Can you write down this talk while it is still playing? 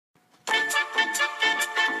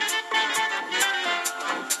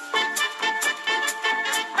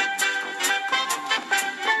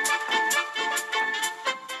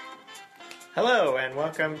Hello, and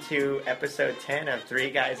welcome to episode 10 of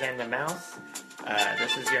Three Guys and the Mouse.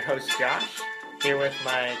 This is your host, Josh, here with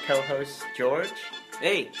my co-host, George.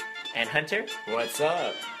 Hey. And Hunter. What's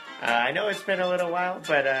up? I know it's been a little while,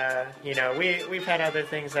 but, we've had other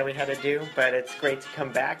things that we had to do, but it's great to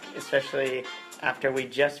come back, especially after we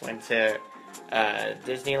just went to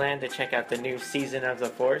Disneyland to check out the new season of The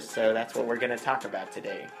Force, so that's what we're going to talk about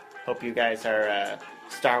today. Hope you guys are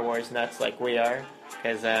Star Wars nuts like we are,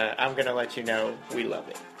 because I'm going to let you know we love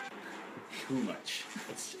it. Too much.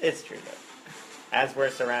 It's true, though. As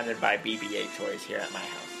we're surrounded by BB-8 toys here at my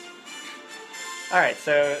house. Alright,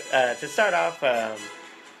 so to start off,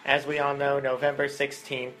 as we all know, November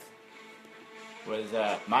 16th was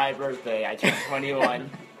my birthday. I turned 21.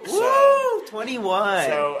 Woo! 21!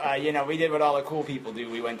 So, we did what all the cool people do.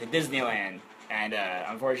 We went to Disneyland. And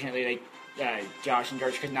unfortunately, Josh and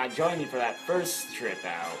George could not join me for that first trip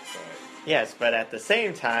out. But... Yes, but at the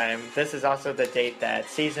same time, this is also the date that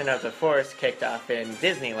Season of the Force kicked off in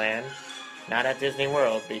Disneyland. Not at Disney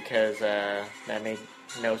World, because that made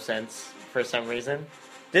no sense for some reason.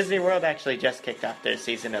 Disney World actually just kicked off their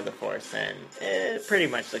Season of the Force, and it pretty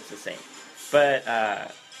much looks the same.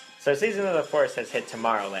 But, so Season of the Force has hit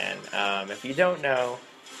Tomorrowland. If you don't know,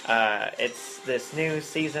 it's this new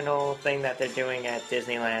seasonal thing that they're doing at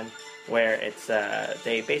Disneyland, where it's,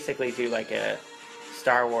 they basically do like a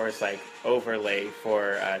Star Wars, like, overlay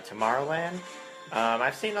for, Tomorrowland.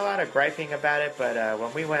 I've seen a lot of griping about it, but,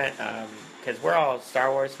 when we went, because we're all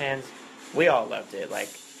Star Wars fans, we all loved it. Like,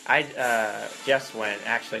 I just went,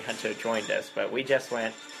 actually Hunter joined us, but we just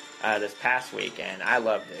went this past week, and I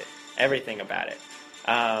loved it. Everything about it.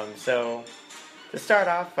 So, to start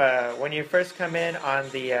off, when you first come in on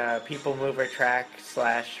the People Mover track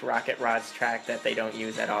 / Rocket Rods track that they don't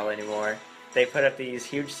use at all anymore, they put up these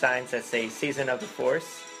huge signs that say Season of the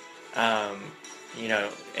Force,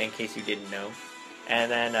 in case you didn't know.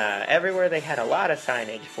 And then everywhere they had a lot of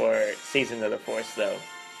signage for Season of the Force, though.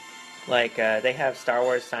 Like, they have Star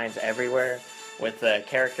Wars signs everywhere with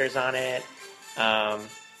characters on it.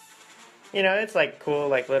 It's like cool,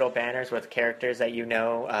 like little banners with characters that you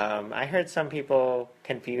know. I heard some people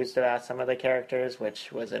confused about some of the characters,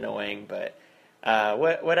 which was annoying. But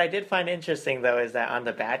what I did find interesting, though, is that on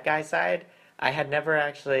the bad guy side, I had never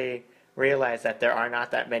actually realized that there are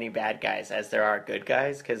not that many bad guys as there are good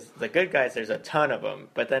guys. Because the good guys, there's a ton of them.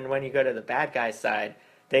 But then when you go to the bad guy side,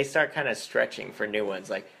 they start kind of stretching for new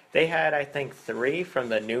ones. Like, they had, I think, 3 from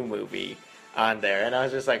the new movie on there, and I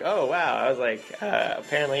was just like, oh, wow. I was like,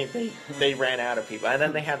 apparently they ran out of people. And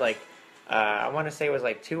then they had, like, I want to say it was,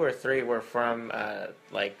 like, 2 or 3 were from,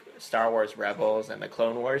 like, Star Wars Rebels and the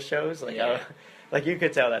Clone Wars shows. Like, yeah. Like, you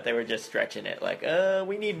could tell that they were just stretching it. Like,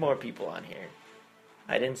 we need more people on here.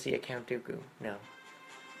 I didn't see a Count Dooku. No.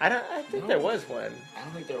 I think there was one. I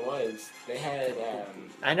don't think there was. They had,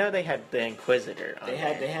 I know they had the Inquisitor on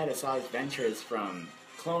there. They had Asajj Ventress from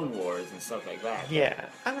Clone Wars and stuff like that. Yeah,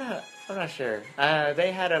 I'm not sure.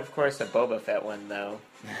 They had, of course, a Boba Fett one, though.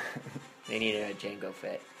 They needed a Jango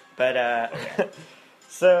Fett. But,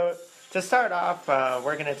 so, to start off,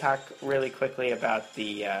 we're going to talk really quickly about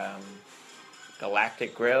the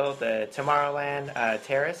Galactic Grill, the Tomorrowland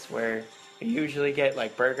Terrace, where you usually get,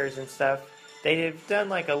 like, burgers and stuff. They've done,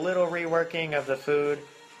 like, a little reworking of the food.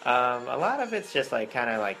 A lot of it's just, like, kind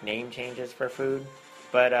of, like, name changes for food.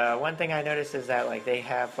 But one thing I noticed is that, like, they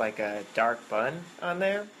have, like, a dark bun on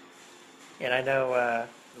there. And I know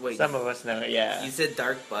some of us know, yeah. You said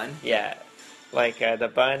dark bun? Yeah. Like,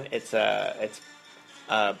 the bun, it's a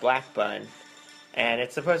black bun. And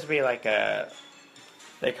it's supposed to be, like,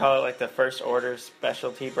 they call it, like, the first order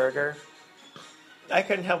specialty burger. I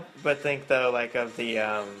couldn't help but think, though, like, of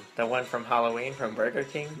the one from Halloween from Burger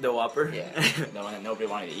King. The Whopper? Yeah. The one that nobody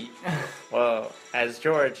wanted to eat. Well, as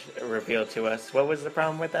George revealed to us, what was the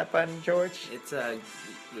problem with that bun, George? It's, the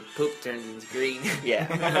poop turns into green. Yeah.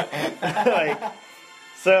 Like,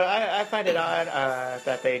 so I find it odd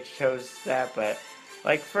that they chose that, but,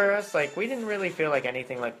 like, for us, like, we didn't really feel like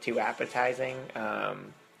anything, like, too appetizing.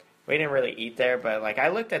 We didn't really eat there, but, like, I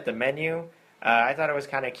looked at the menu. I thought it was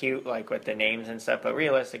kind of cute, like, with the names and stuff, but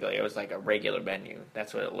realistically, it was, like, a regular menu.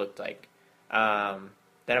 That's what it looked like.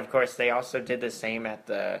 Then, of course, they also did the same at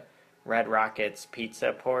the Red Rockets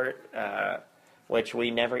Pizza Port, which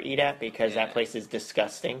we never eat at because that place is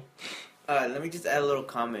disgusting. Let me just add a little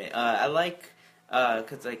comment. I like,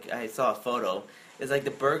 because, like, I saw a photo. It's like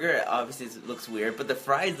the burger obviously looks weird, but the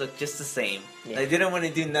fries look just the same. Yeah. They didn't want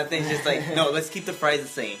to do nothing, just like, no, let's keep the fries the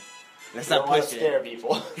same. Let's not push it. Scare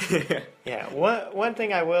people. Yeah, one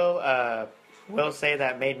thing I will will say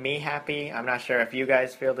that made me happy. I'm not sure if you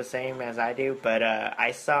guys feel the same as I do, but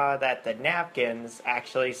I saw that the napkins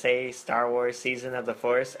actually say Star Wars Season of the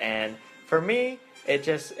Force, and for me,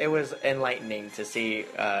 it was enlightening to see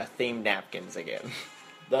themed napkins again.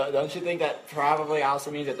 Don't you think that probably also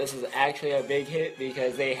means that this is actually a big hit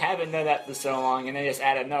because they haven't done that for so long, and they just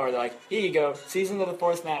out of nowhere they're like, "Here you go, Season of the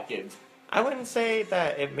Force napkins." I wouldn't say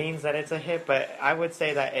that it means that it's a hit, but I would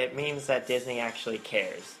say that it means that Disney actually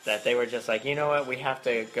cares. That they were just like, you know what, we have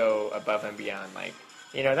to go above and beyond. Like,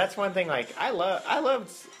 you know, that's one thing. Like, I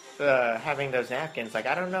loved having those napkins. Like,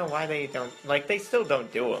 I don't know why they don't. Like, they still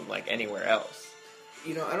don't do them like anywhere else.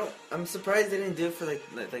 You know, I'm surprised they didn't do it for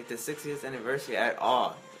like the 60th anniversary at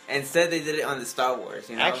all. Instead, they did it on the Star Wars.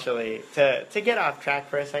 You know, actually, to get off track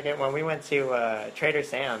for a second, when we went to Trader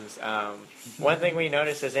Sam's, one thing we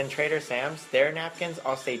noticed is in Trader Sam's, their napkins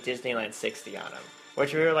all say Disneyland 60 on them,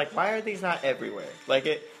 which we were like, why are these not everywhere? Like,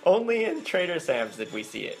 it only in Trader Sam's did we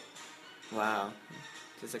see it. Wow,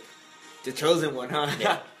 just like the chosen one, huh?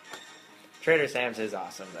 Yeah. Trader Sam's is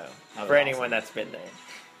awesome though, for was anyone that's been there.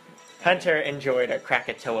 Hunter enjoyed a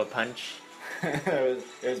Krakatoa punch. It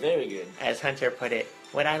was very good. As Hunter put it,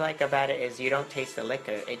 what I like about it is you don't taste the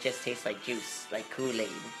liquor, it just tastes like juice, like Kool-Aid.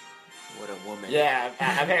 What a woman. Yeah,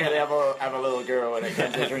 apparently I'm a little girl when it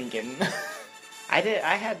comes to drinking. I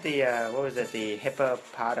had the, what was it, the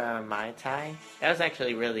Hippopotami Mai Tai? That was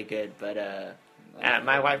actually really good, but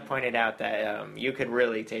my wife pointed out that you could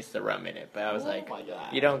really taste the rum in it, but I was like, my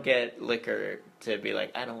God. You don't get liquor to be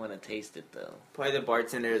like, I don't want to taste it though. Probably the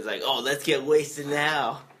bartender is like, oh, let's get wasted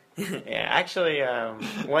now. Yeah, actually,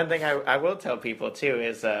 one thing I will tell people too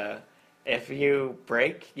is if you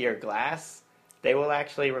break your glass, they will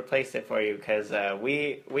actually replace it for you because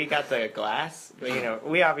we got the glass. You know,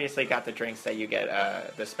 we obviously got the drinks that you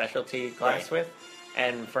get the specialty glass with,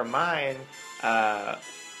 and for mine,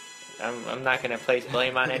 I'm not going to place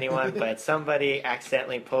blame on anyone, but somebody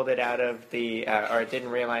accidentally pulled it out of the or didn't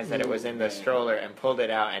realize that it was in the stroller and pulled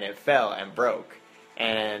it out, and it fell and broke,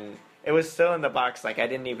 and it was still in the box, like I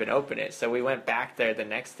didn't even open it. So we went back there the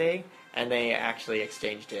next day, and they actually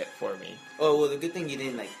exchanged it for me. Oh, well, the good thing you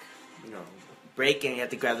didn't, break it and you have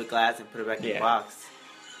to grab the glass and put it back in the box.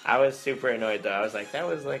 I was super annoyed, though. I was like, that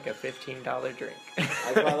was like a $15 drink. I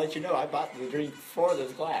just want to let you know, I bought the drink for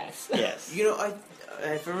this glass. Yes. You know,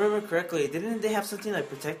 if I remember correctly, didn't they have something like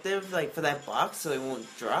protective, like for that box so it won't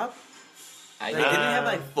drop? Didn't it have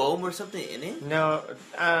like foam or something in it? No,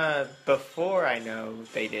 before I know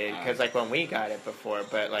they did, because like when we got it before,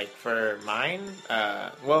 but like for mine,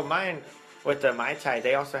 mine with the Mai Tai,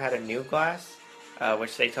 they also had a new glass,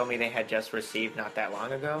 which they told me they had just received not that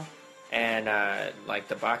long ago, and like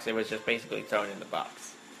the box, it was just basically thrown in the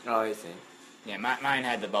box. Oh, I see. Yeah, mine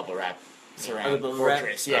had the bubble wrap ceramic bubble wrap?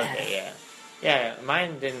 fortress. Yeah. Okay, yeah. Yeah,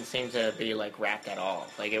 mine didn't seem to be like wrapped at all.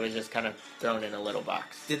 Like it was just kind of thrown in a little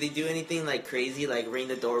box. Did they do anything like crazy, like ring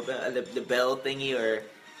the doorbell, the bell thingy, or?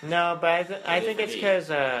 No, but I think it's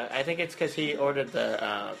because he ordered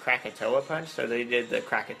the Krakatoa punch, so they did the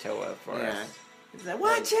Krakatoa for us. It's like,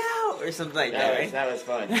 watch out, or something like that. Right? That was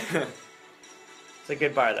fun. It's a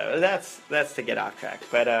good bar though. That's to get off track.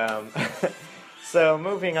 But so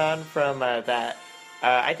moving on from that.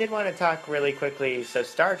 I did want to talk really quickly. So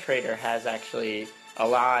Star Trader has actually a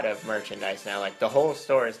lot of merchandise now. Like the whole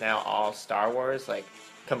store is now all Star Wars, like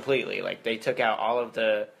completely. Like they took out all of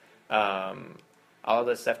the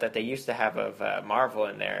stuff that they used to have of Marvel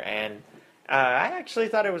in there, and I actually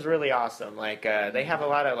thought it was really awesome. Like they have a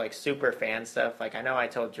lot of like super fan stuff. Like I know I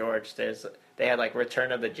told George they had like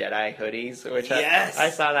Return of the Jedi hoodies, which I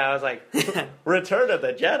saw that I was like, Return of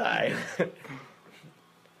the Jedi.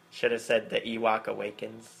 Should have said the Ewok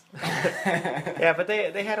Awakens. Yeah, but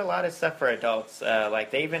they had a lot of stuff for adults.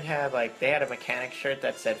 Like they even had they had a mechanic shirt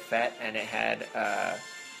that said Fett, and it had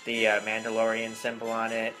the Mandalorian symbol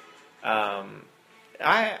on it. I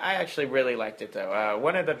actually really liked it though.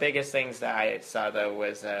 One of the biggest things that I saw though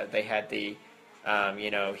was they had the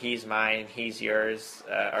he's mine, he's yours,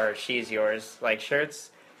 or she's yours like shirts.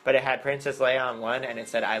 But it had Princess Leia on one, and it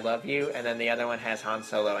said "I love you," and then the other one has Han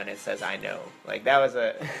Solo, and it says "I know." Like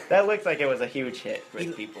that looked like it was a huge hit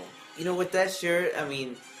with people. You know, with that shirt, I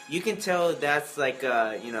mean, you can tell that's like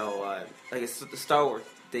a Star Wars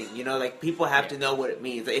thing. You know, like people have to know what it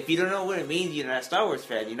means. Like, if you don't know what it means, you're not a Star Wars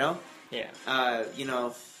fan. You know. Yeah. I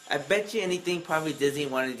bet you anything probably Disney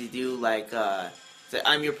wanted to do like. Say,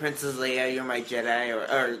 I'm your Princess Leia, you're my Jedi,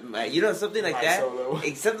 or something like that. Solo.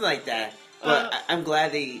 Something like that. But I'm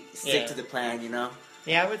glad they stick to the plan, you know?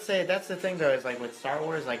 Yeah, I would say that's the thing, though, is, like, with Star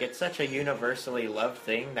Wars, like, it's such a universally loved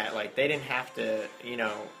thing that, like, they didn't have to,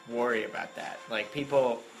 worry about that. Like,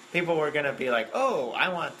 people people were gonna be like, oh, I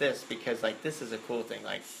want this because like this is a cool thing.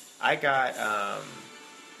 Like I got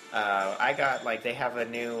like they have a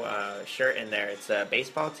new shirt in there. It's a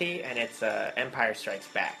baseball tee and it's Empire Strikes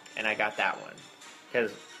Back, and I got that one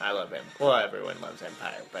because I love him. Well, everyone loves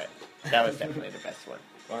Empire, but that was definitely the best one.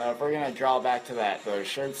 Well, if we're gonna draw back to those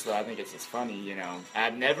shirts, though, I think it's just funny, you know.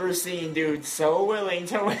 I've never seen dudes so willing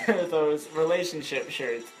to wear those relationship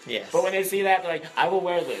shirts. Yes. But when they see that, they're like, I will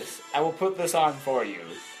wear this. I will put this on for you.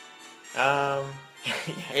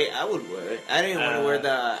 Hey, I would wear it. I didn't want to wear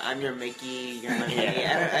the I'm your Mickey, you're my Minnie.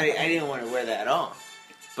 I didn't want to wear that at all.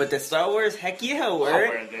 But the Star Wars, heck yeah, I'll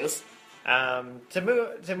wear it. This.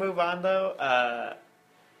 To move on though,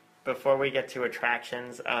 before we get to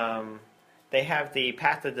attractions, they have the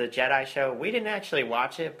Path of the Jedi show. We didn't actually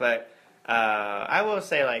watch it, but I will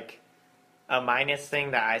say like a minus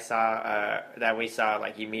thing that I saw that we saw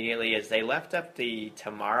like immediately is they left up the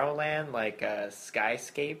Tomorrowland like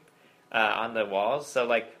skyscape on the walls. So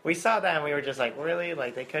like we saw that and we were just like, really,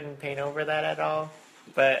 like they couldn't paint over that at all.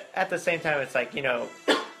 But at the same time, it's like, you know,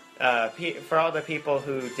 for all the people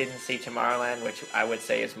who didn't see Tomorrowland, which I would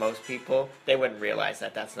say is most people, they wouldn't realize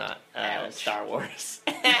that that's not Star Wars.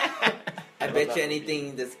 I bet you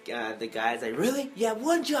anything, the guy's like, really? Yeah,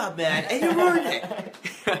 one job, man, and you ruined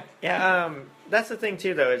it. Yeah, that's the thing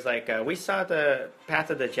too, though, is like we saw the Path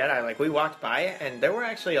of the Jedi, like we walked by it, and there were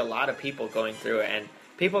actually a lot of people going through it, and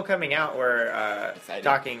people coming out were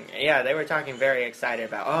talking. Yeah, they were talking very excited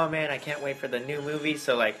about, oh man, I can't wait for the new movie.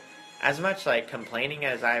 So like, as much like complaining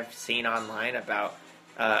as I've seen online about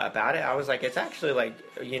it, I was like, it's actually like,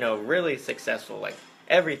 you know, really successful. Like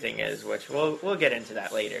everything is, which we'll get into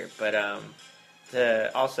that later. But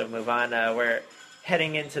to also move on, we're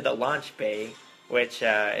heading into the launch bay, which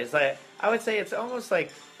is like, I would say it's almost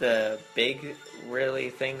like the big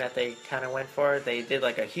really thing that they kind of went for. They did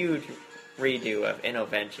like a huge redo of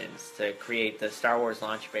Innoventions to create the Star Wars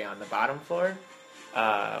launch bay on the bottom floor.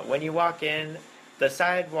 When you walk in, the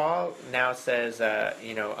side wall now says,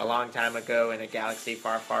 you know, a long time ago in a galaxy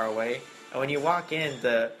far, far away. And when you walk in,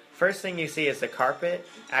 the first thing you see is the carpet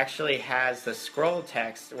actually has the scroll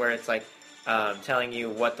text where it's like telling you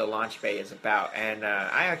what the launch bay is about. And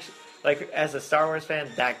I actually, like, as a Star Wars fan,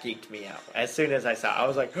 that geeked me out. As soon as I saw it, I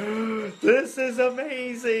was like, oh, this is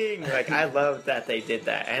amazing! Like, I loved that they did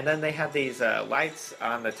that. And then they had these lights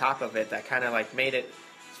on the top of it that kind of, like, made it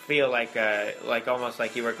feel like almost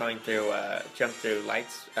like you were going through, jump through light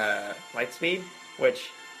speed, which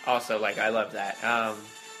also, like, I love that.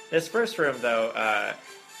 This first room, though,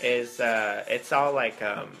 is, it's all, like,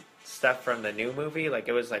 stuff from the new movie. Like,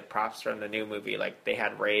 it was, like, props from the new movie. Like, they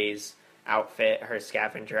had Rey's outfit, her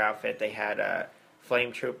scavenger outfit. They had a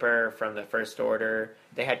Flame Trooper from the First Order.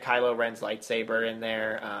 They had Kylo Ren's lightsaber in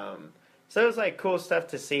there. So it was like cool stuff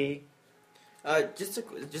to see.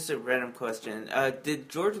 Just a random question. Did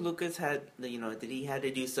George Lucas did he had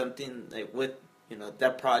to do something like with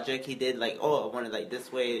that project he did, like, oh, I want it like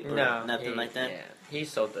this way, or nothing like that? Yeah, he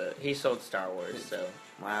sold Star Wars, so.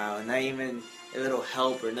 Wow, not even a little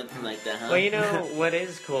help or nothing like that, huh? Well, you know what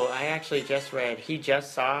is cool? I actually just read, he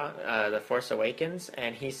just saw The Force Awakens,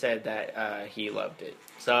 and he said that he loved it.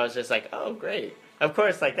 So I was just like, oh, great. Of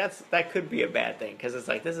course, like, that could be a bad thing, because it's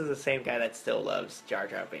like, this is the same guy that still loves Jar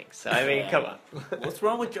Jar Binks. So, I mean, come on. What's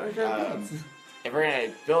wrong with Jar Jar Binks? If we're going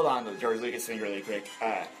to build on the George Lucas thing really quick,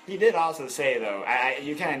 he did also say, though,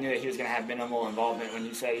 you kind of knew that he was going to have minimal involvement when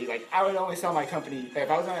he said, he's like, I would only sell my company, if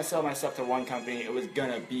I was going to sell my stuff to one company, it was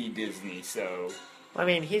going to be Disney, so. I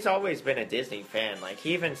mean, he's always been a Disney fan. Like,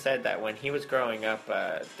 he even said that when he was growing up,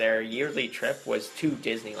 their yearly trip was to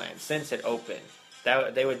Disneyland since it opened.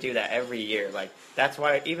 They would do that every year. Like, that's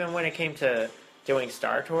why, even when it came to doing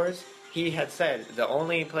Star Tours, he had said the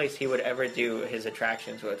only place he would ever do his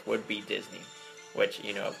attractions with would be Disney. Which,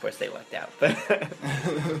 of course they lucked out. But,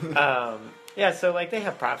 yeah, so, like, they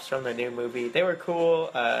have props from the new movie. They were cool,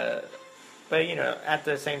 but, at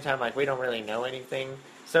the same time, like, we don't really know anything.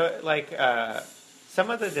 So, like, some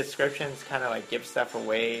of the descriptions kind of, like, give stuff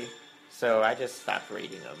away, so I just stopped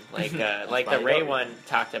reading them. Like, the Rey one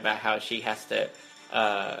talked about how she has to,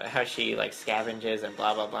 how she, like, scavenges and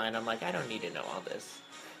blah, blah, blah, and I'm like, I don't need to know all this.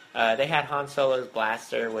 They had Han Solo's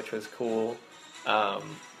blaster, which was cool.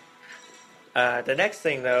 The next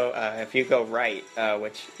thing, though, if you go right,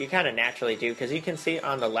 which you kind of naturally do, because you can see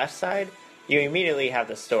on the left side, you immediately have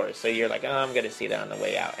the stores. So you're like, oh, I'm going to see that on the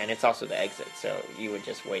way out. And it's also the exit, so you would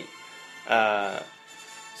just wait.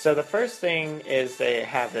 So the first thing is they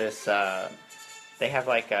have this, they have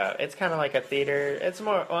like it's kind of like a theater. It's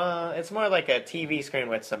more like a TV screen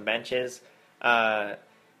with some benches.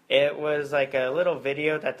 It was like a little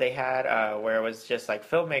video that they had where it was just like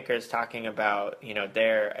filmmakers talking about, you know,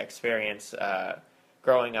 their experience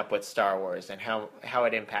growing up with Star Wars and how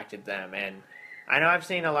it impacted them. And I know I've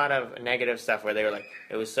seen a lot of negative stuff where they were like,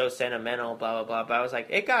 it was so sentimental, blah, blah, blah. But I was like,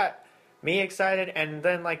 it got me excited. And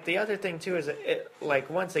then, like, the other thing, too, is, it, like,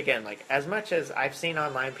 once again, like, as much as I've seen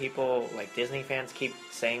online people, like, Disney fans keep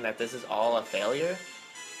saying that this is all a failure,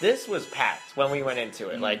 this was packed when we went into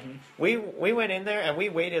it. Like, we went in there and we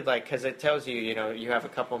waited, like, because it tells you, you know, you have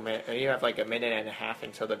like a minute and a half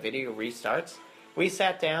until the video restarts. We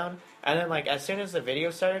sat down, and then, like, as soon as the video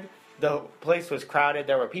started, the place was crowded.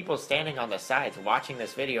 There were people standing on the sides watching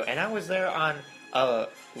this video, and I was there on a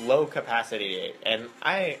low capacity date. And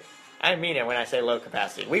I mean it when I say low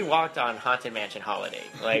capacity. We walked on Haunted Mansion Holiday.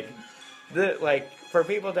 Like, for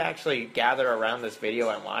people to actually gather around this video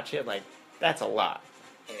and watch it, like, that's a lot.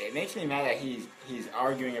 It makes me mad that he's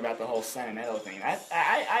arguing about the whole sentimental thing.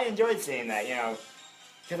 I enjoyed seeing that, you know,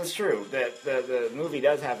 because it's true. The movie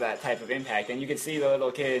does have that type of impact, and you can see the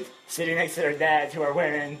little kids sitting next to their dads who are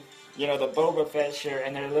wearing, you know, the Boba Fett shirt,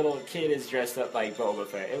 and their little kid is dressed up like Boba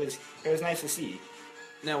Fett. It was nice to see.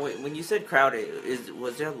 Now, when you said crowded,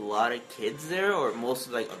 was there a lot of kids there, or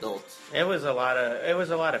mostly like adults? It was a lot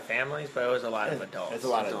of families, but it was a lot of adults. It's a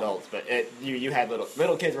lot of adults, but you had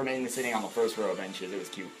little kids remaining sitting on the first row benches. It was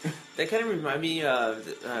cute. That kind of remind me of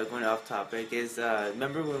going off topic. Is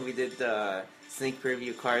remember when we did the sneak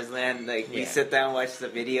preview Cars Land? Like we sit down and watch the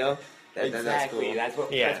video. Exactly. That's cool.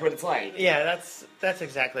 That's what it's like. Yeah, that's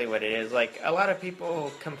exactly what it is. Like, a lot of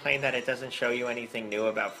people complain that it doesn't show you anything new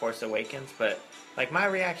about Force Awakens, but like my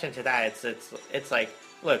reaction to that, it's like,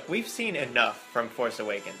 look, we've seen enough from Force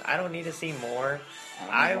Awakens. I don't need to see more.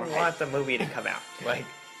 I want the movie to come out. Like,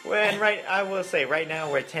 I will say right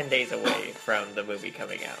now we're 10 days away from the movie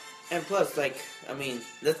coming out. And plus, like, I mean,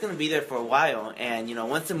 that's going to be there for a while, and, you know,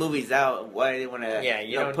 once the movie's out, why do they want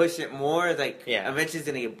to push it more? Like, eventually it's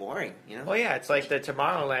going to get boring, you know? Well, yeah, it's like the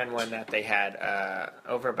Tomorrowland one that they had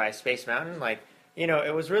over by Space Mountain. Like, you know,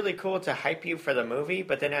 it was really cool to hype you for the movie,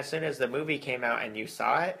 but then as soon as the movie came out and you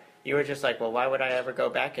saw it, you were just like, well, why would I ever go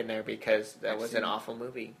back in there? Because that was an awful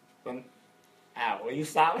movie. Ow, will you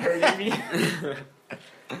stop hurting me?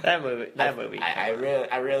 That movie. I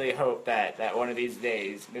really hope that one of these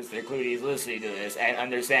days Mr. Clooney's listening to this and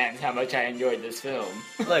understands how much I enjoyed this film.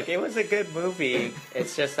 Look, it was a good movie.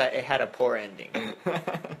 It's just that it had a poor ending.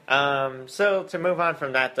 So to move on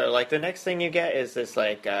from that, though, like the next thing you get is this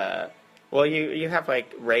like, well, you have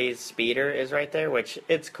like Rey's speeder is right there, which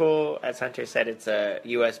it's cool. As Hunter said, it's a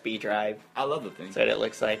USB drive. I love the thing. That's what it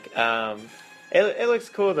looks like. It looks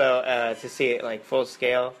cool though to see it like full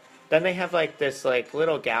scale. Then they have like this like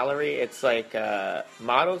little gallery. It's like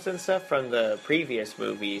models and stuff from the previous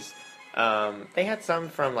movies. They had some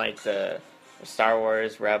from like the Star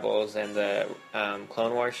Wars Rebels and the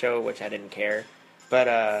Clone Wars show, which I didn't care.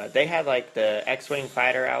 But they had like the X-Wing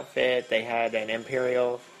fighter outfit. They had an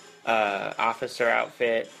Imperial officer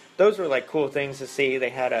outfit. Those were like cool things to see.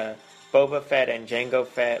 They had a Boba Fett and Jango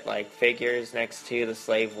Fett like figures next to the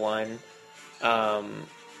Slave One.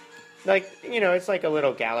 Like, you know, it's like a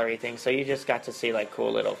little gallery thing, so you just got to see, like,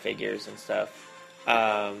 cool little figures and stuff.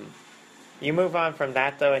 You move on from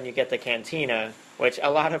that, though, and you get the cantina, which a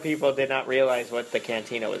lot of people did not realize what the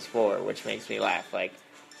cantina was for, which makes me laugh. Like,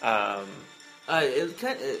 I'm sorry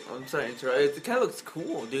to interrupt. It kind of looks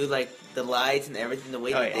cool, dude. Like, the lights and everything, the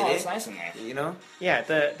way they did it. It's nice in there. You know? Yeah,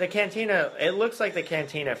 the cantina, it looks like the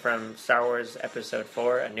cantina from Star Wars Episode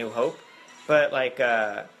 4, A New Hope. But, like,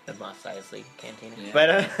 the Mos Eisley Cantina.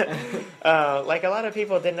 Yeah. But, like, a lot of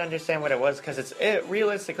people didn't understand what it was because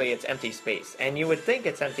realistically, it's empty space. And you would think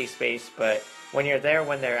it's empty space, but when you're there,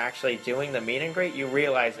 when they're actually doing the meet and greet, you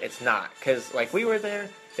realize it's not. Because, like, we were there,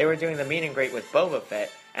 they were doing the meet and greet with Boba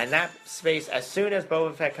Fett, and that space, as soon as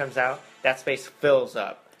Boba Fett comes out, that space fills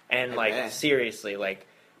up. And, like, seriously, like,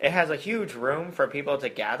 it has a huge room for people to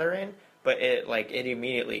gather in, but it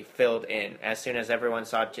immediately filled in. As soon as everyone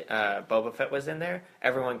saw Boba Fett was in there,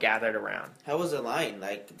 everyone gathered around. How was the line?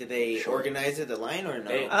 Like, did they organize the line or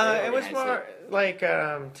no? It was more like,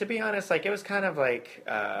 to be honest, like it was kind of like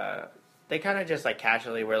they kind of just like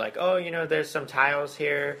casually were like, oh, you know, there's some tiles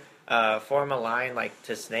here, form a line like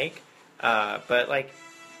to snake, but like,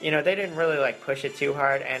 you know, they didn't really like push it too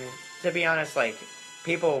hard. And to be honest, like,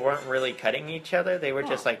 people weren't really cutting each other. They were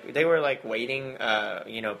just like, they were like waiting,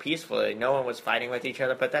 you know, peacefully. No one was fighting with each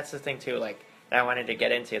other. But that's the thing too, like, that I wanted to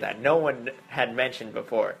get into that no one had mentioned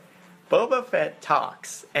before. Boba Fett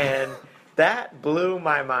talks, and that blew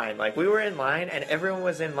my mind. Like, we were in line, and everyone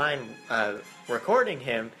was in line recording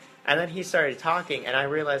him, And then he started talking, and I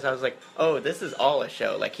realized I was like, oh, this is all a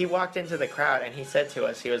show. Like, he walked into the crowd, and he said to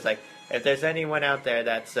us, he was like, if there's anyone out there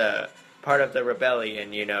that's part of the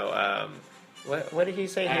rebellion, you know, what did he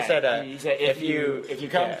say? He said, if you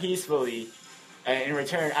come peacefully, in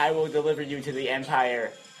return, I will deliver you to the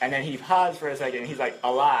Empire. And then he paused for a second, and he's like,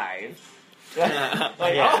 alive.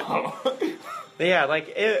 Like, oh. Yeah,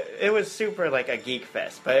 like it was super like a geek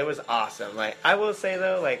fest, but it was awesome. Like I will say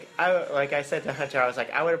though, like I said to Hunter, I was like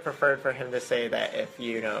I would have preferred for him to say that if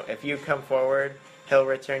you come forward, he'll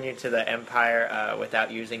return you to the Empire without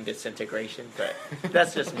using disintegration. But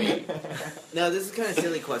that's just me. No, this is kind of a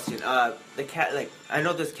silly question. The cat, like I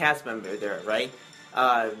know there's cast member there, right?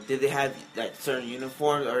 Did they have like certain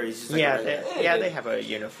uniforms, or is it just like they have a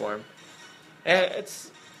uniform.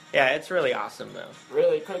 It's really awesome though.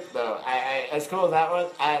 Really quick though, I as cool as that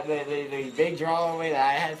was, the big drawaway that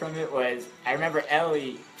I had from it was I remember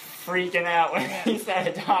Ellie freaking out when he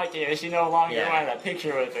started talking and she no longer wanted a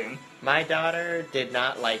picture with him. My daughter did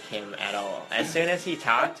not like him at all. As soon as he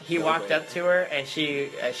talked, he walked up to her and she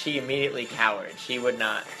immediately cowered. She would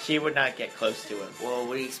not get close to him. Well,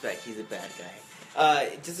 what do you expect? He's a bad guy.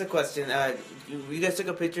 Just a question. You guys took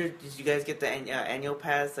a picture. Did you guys get the annual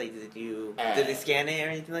pass? Like, did they scan it or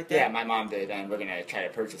anything like that? Yeah, my mom did, and we're gonna try to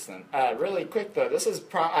purchase them. Really quick though, this is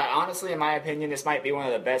honestly, in my opinion, this might be one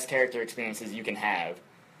of the best character experiences you can have.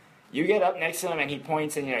 You get up next to him, and he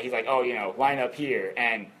points, and he's like, "Oh, line up here."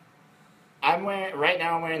 And I'm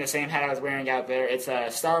wearing the same hat I was wearing out there. It's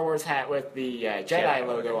a Star Wars hat with the Jedi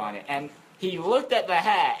logo on it. And he looked at the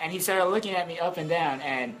hat, and he started looking at me up and down,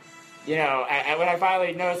 and when I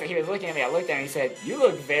finally noticed that he was looking at me, I looked at him and he said, "You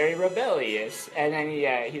look very rebellious." And then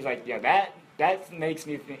he's like, that makes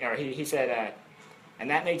me think, or he said, and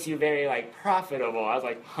that makes you very, like, profitable. I was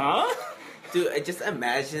like, huh? Dude, just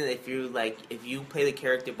imagine if you play the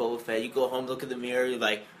character Boba Fett, you go home, look in the mirror, you're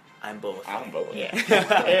like, I'm Boba Fett. I'm Boba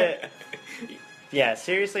Fett. Yeah. Yeah,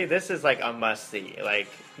 seriously, this is like a must-see. Like,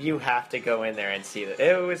 you have to go in there and see it.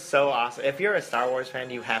 It was so awesome. If you're a Star Wars fan,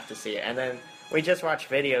 you have to see it. And then we just watched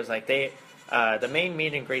videos, like the main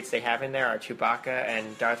meet and greets they have in there are Chewbacca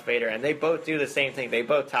and Darth Vader, and they both do the same thing. They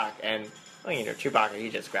both talk, and, Chewbacca, he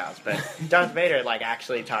just growls, but Darth Vader, like,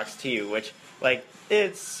 actually talks to you, which, like,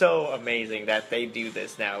 it's so amazing that they do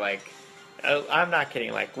this now. Like, I'm not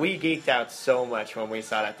kidding. Like, we geeked out so much when we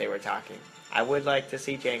saw that they were talking. I would like to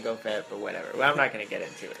see Jango Fett, but whatever. Well, I'm not going to get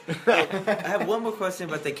into it. I have one more question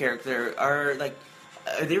about the character. Are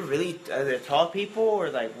they tall people or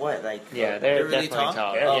like what? Like yeah, they're really definitely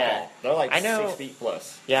tall. Yeah, they're like 6 feet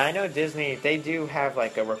plus. Yeah, I know Disney. They do have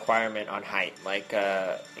like a requirement on height. Like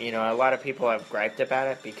a lot of people have griped about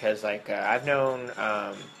it because like I've known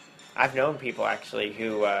people actually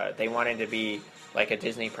who they wanted to be like a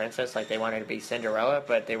Disney princess, like they wanted to be Cinderella,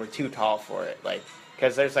 but they were too tall for it. Like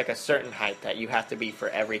because there's like a certain height that you have to be for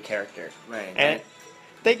every character. Right. And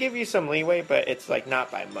they give you some leeway, but it's like not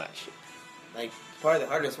by much. Like part of the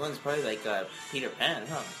hardest one is probably like Peter Pan,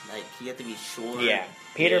 huh? Like you have to be short. Yeah,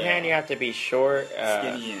 Peter Pan, you have to be short,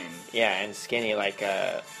 skinny, and skinny. Like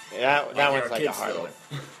that one's like a hard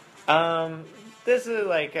one. This is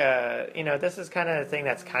like this is kind of the thing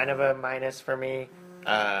that's kind of a minus for me.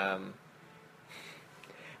 But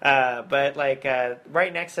like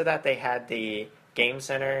right next to that, they had the game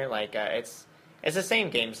center. Like it's the same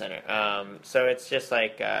game center. So it's just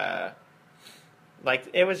like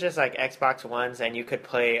it was just like Xbox Ones, and you could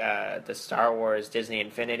play the Star Wars Disney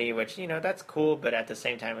Infinity, which that's cool, but at the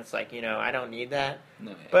same time it's like I don't need that.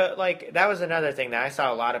 No, yeah. But like that was another thing that I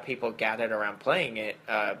saw a lot of people gathered around playing it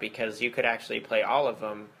because you could actually play all of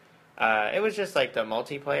them. It was just like the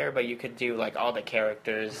multiplayer, but you could do like all the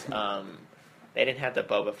characters. They didn't have the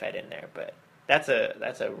Boba Fett in there, but that's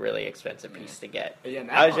a really expensive piece to get. Yeah,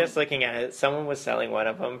 I was just looking at it. Someone was selling one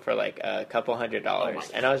of them for like a couple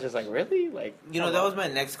 $100, and I was just like, really? Like, that was my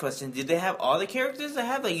next question. Did they have all the characters they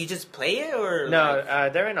have? Like, you just play it, or no?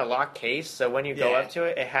 They're in a locked case, so when you go up to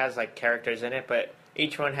it, it has like characters in it, but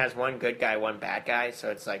each one has one good guy, one bad guy.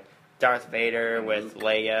 So it's like Darth Vader with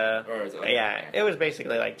Leia. It was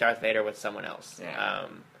basically like Darth Vader with someone else,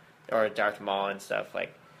 or Darth Maul and stuff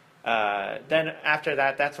like. Then after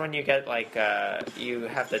that, that's when you get like you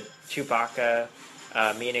have the Chewbacca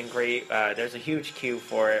meet and greet. There's a huge queue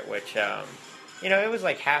for it, which it was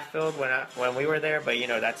like half filled when we were there, but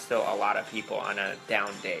that's still a lot of people on a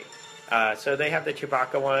down day. So they have the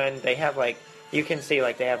Chewbacca one. They have like you can see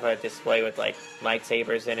like they have a display with like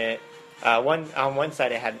lightsabers in it. On one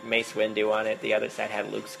side it had Mace Windu on it. The other side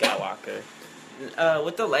had Luke Skywalker.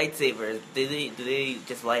 With the lightsabers, do they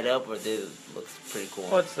just light up, or do it looks pretty cool?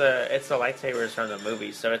 Well, it's the lightsabers from the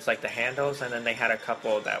movies, so it's like the handles, and then they had a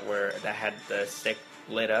couple that had the stick,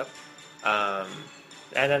 lit up. And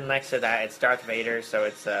then next to that, it's Darth Vader, so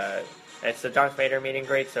it's the Darth Vader meet and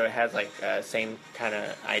greet, so it has like same kind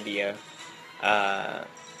of idea.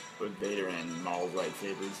 With Vader and Maul's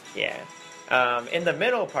lightsabers. Yeah. In the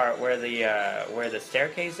middle part where the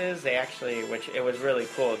staircase is, they actually, which it was really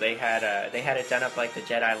cool. They had it done up like the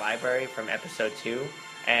Jedi Library from Episode 2,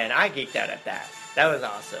 and I geeked out at that. That was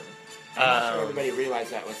awesome. I'm not sure everybody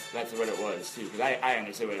realized that's what it was too, because I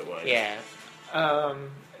understood what it was. Yeah.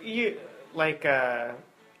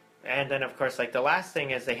 And then of course, like the last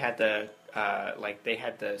thing is they had the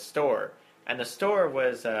store, and the store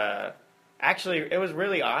was actually it was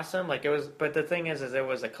really awesome. Like it was, but the thing is it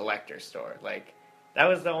was a collector store. Like that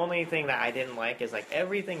was the only thing that I didn't like is like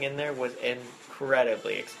everything in there was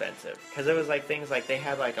incredibly expensive because it was like things like they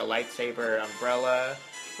had like a lightsaber umbrella,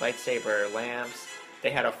 lightsaber lamps. They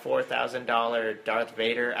had a $4,000 Darth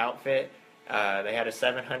Vader outfit. They had a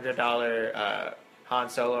 $700 Han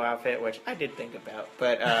Solo outfit, which I did think about.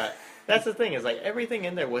 But that's the thing is like everything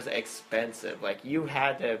in there was expensive. Like you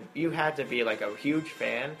had to be like a huge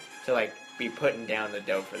fan to like be putting down the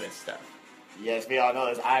dough for this stuff. Yes, we all know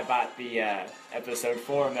this. I bought the Episode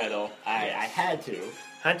 4 medal. I had to.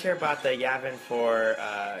 Hunter bought the Yavin 4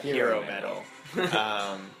 Hero medal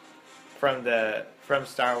from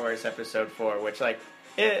Star Wars Episode 4, which like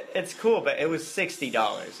it's cool, but it was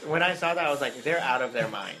 $60. When I saw that, I was like, they're out of their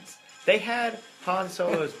minds. They had Han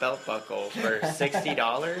Solo's belt buckle for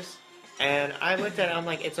 $60, and I looked at it, I'm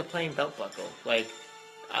like, it's a plain belt buckle. Like,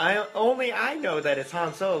 I know that it's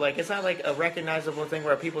Han Solo. Like, it's not like a recognizable thing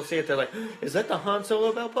where people see it, they're like, is that the Han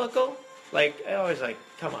Solo belt buckle? Like, I was like,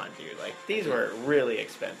 come on, dude. Like, these were really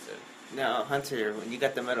expensive. No, Hunter, when you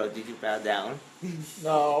got the medal, did you bow down?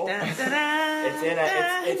 No. Dun, dun,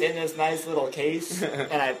 dun, It's in this nice little case,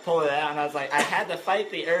 and I pulled it out, and I was like, I had to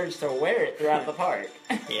fight the urge to wear it throughout the park.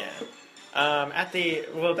 Yeah. That's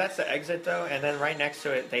the exit though, and then right next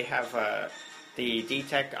to it they have the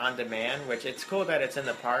D-Tech On Demand, which it's cool that it's in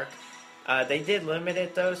the park. They did limit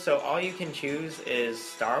it though, so all you can choose is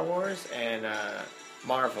Star Wars and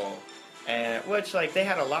Marvel, and which like they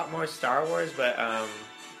had a lot more Star Wars, but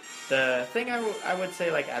the thing I would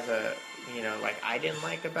say like as a like I didn't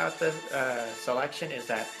like about the selection is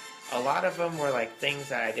that a lot of them were like things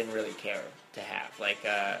that I didn't really care to have, like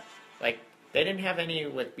they didn't have any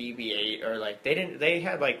with BB-8 or like they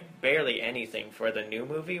had like barely anything for the new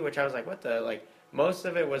movie, which I was like, what the, like most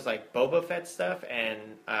of it was like Boba Fett stuff and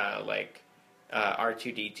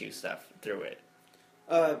R2-D2 stuff through it.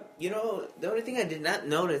 The only thing I did not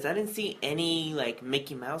notice, I didn't see any like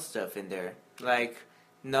Mickey Mouse stuff in there. Like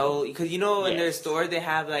no, because in their store they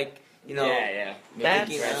have like yeah.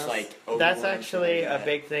 That's actually a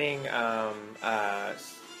big thing.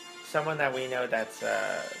 Someone that we know that's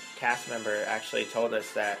cast member actually told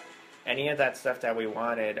us that any of that stuff that we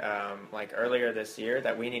wanted like earlier this year,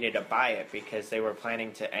 that we needed to buy it because they were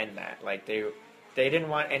planning to end that. Like they didn't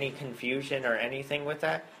want any confusion or anything with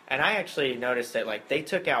that. And I actually noticed that like they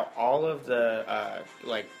took out all of the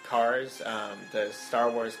like cars, the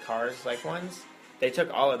Star Wars cars like ones. They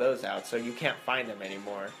took all of those out, so you can't find them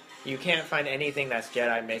anymore. You can't find anything that's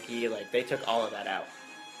Jedi Mickey. Like they took all of that out.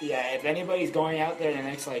 Yeah, if anybody's going out there in the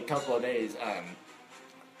next like couple of days,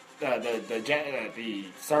 the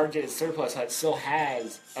Sergeant Surplus Hut still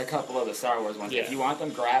has a couple of the Star Wars ones. Yeah. If you want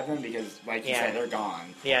them, grab them because, like you said, they're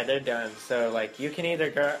gone. Yeah, they're done. So like you can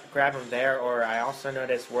either grab them there, or I also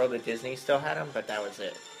noticed World of Disney still had them, but that was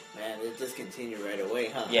it. Man, they discontinued right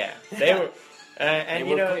away, huh? Yeah, they were. And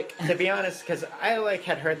they were quick. to be honest, because I like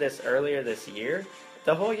had heard this earlier this year.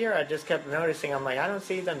 The whole year I just kept noticing, I'm like, I don't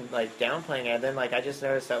see them like downplaying it. And then like I just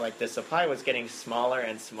noticed that like the supply was getting smaller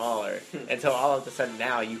and smaller until all of a sudden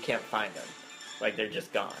now you can't find them. Like they're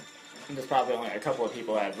just gone. And there's probably only a couple of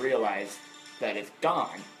people that have realized that it's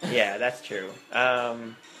gone. Yeah, that's true.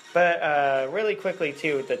 But really quickly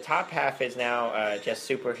too, the top half is now just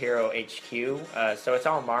Superhero HQ. So it's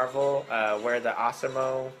all Marvel. Where the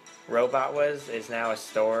Osimo robot is now a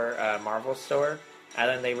store, Marvel store. And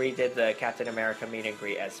then they redid the Captain America meet and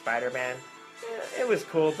greet as Spider-Man. It was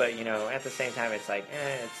cool, but, at the same time, it's like,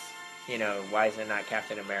 it's, why is it not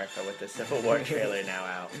Captain America with the Civil War trailer now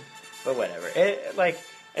out? But whatever.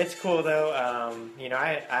 It's cool, though.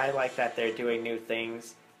 I like that they're doing new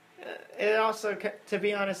things. It also, to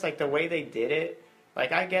be honest, like, the way they did it,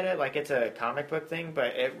 like, I get it, like, it's a comic book thing,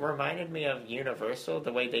 but it reminded me of Universal,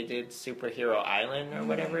 the way they did Superhero Island, or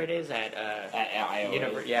whatever it is, at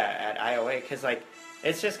IOA. At IOA, because, like,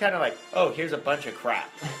 it's just kind of like, oh, here's a bunch of crap.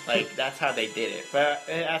 Like, that's how they did it. But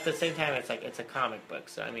at the same time, it's like, it's a comic book,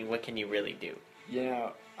 so, I mean, what can you really do?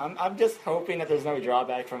 I'm just hoping that there's no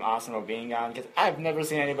drawback from Asimo being gone, because I've never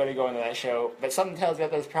seen anybody go into that show. But something tells me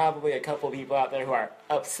that there's probably a couple people out there who are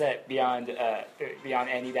upset beyond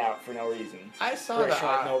any doubt for no reason. I saw for a the show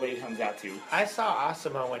that nobody comes out to. I saw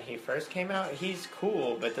Asimo when he first came out. He's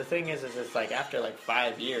cool, but the thing is it's like after like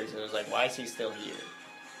 5 years, it was like, why is he still here?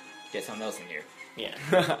 Get something else in here. Yeah.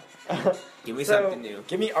 Give me something new.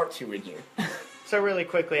 Give me R2 in here. So really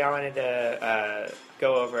quickly, I wanted to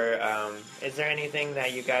go over, is there anything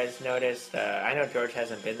that you guys noticed? I know George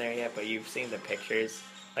hasn't been there yet, but you've seen the pictures.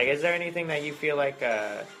 Like, is there anything that you feel like,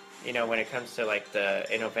 when it comes to, like, the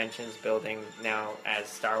Innoventions building now as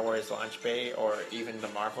Star Wars launch bay, or even the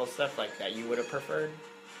Marvel stuff, like, that you would have preferred?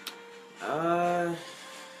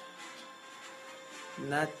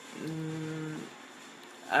 Not...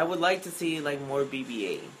 I would like to see, like, more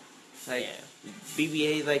BB-8. Like, yeah.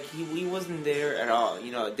 BB-8, like, he wasn't there at all.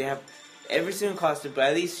 You know, they have every single costume, but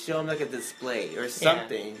at least show him, like, a display or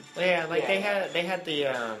something. Yeah, like, they had the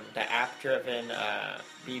app-driven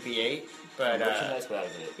BB-8, but, merchandise, but that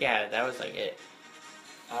was it. yeah, that was, like, it.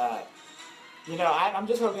 I'm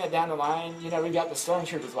just hoping that down the line, we've got the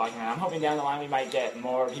stormtroopers walking around. I'm hoping down the line we might get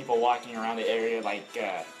more people walking around the area. Like,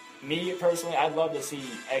 me, personally, I'd love to see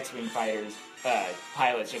X-Wing fighters,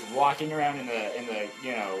 pilots just walking around in the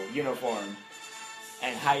uniform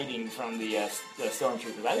and hiding from the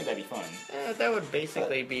stormtroopers. I think that'd be fun. That would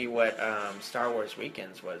basically be what Star Wars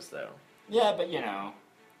Weekends was, though. Yeah, but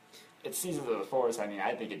it's Seasons of the Force. I mean,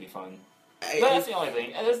 I think it'd be fun. But that's the only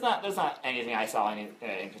thing. There's not anything I saw in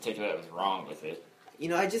particular that was wrong with it.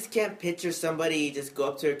 I just can't picture somebody just go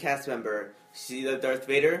up to a cast member, see the Darth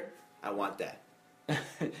Vader, I want that.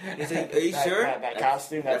 He's like, are you sure? That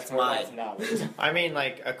costume, that's mine. I mean,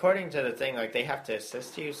 like, according to the thing, like, they have to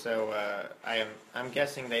assist you, so I'm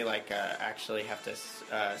guessing they, like, actually have to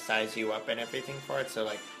size you up and everything for it, so,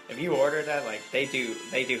 like, if you order that, like, they do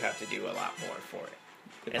have to do a lot more for it.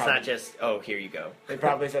 It's not just, oh, here you go. They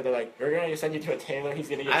probably said, they're like, we're going to send you to a tailor, he's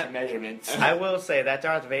going to get your measurements. I will say, that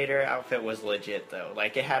Darth Vader outfit was legit, though.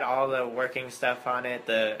 Like, it had all the working stuff on it,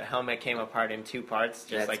 the helmet came apart in 2 parts,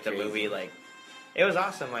 just That's like the crazy. movie, like, it was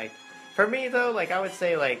awesome. Like, for me, though, like, I would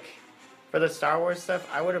say, like, for the Star Wars stuff,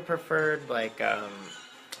 I would have preferred, like,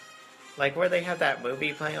 where they have that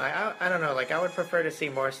movie playing, like, I don't know, like, I would prefer to see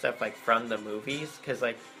more stuff, like, from the movies, because,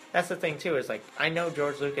 like, that's the thing, too, is, like, I know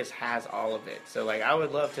George Lucas has all of it, so, like, I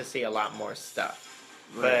would love to see a lot more stuff.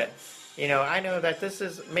 Right. But, I know that this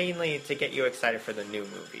is mainly to get you excited for the new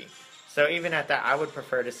movie. So even at that, I would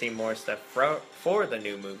prefer to see more stuff for the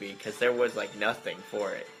new movie, because there was, like, nothing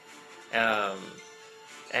for it. And,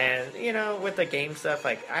 with the game stuff,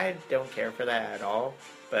 like, I don't care for that at all,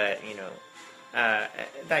 but,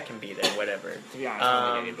 that can be there, whatever. To be honest,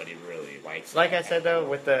 I don't think anybody really likes Like that. I said, though,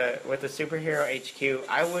 with the Superhero HQ,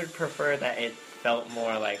 I would prefer that it felt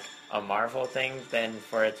more like a Marvel thing than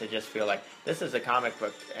for it to just feel like, this is a comic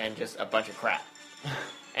book and just a bunch of crap.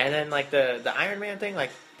 And then, like, the Iron Man thing,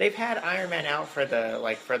 like, they've had Iron Man out for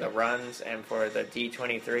the runs and for the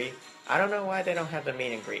D23. I don't know why they don't have the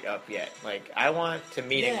meet and greet up yet. Like, I want to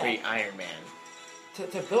meet and greet Iron Man.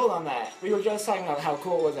 To build on that, we were just talking about how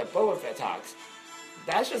cool it was at Boba Fett talks.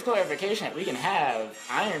 That's just clarification that we can have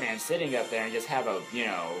Iron Man sitting up there and just have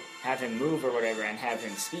have him move or whatever and have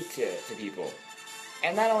him speak to people.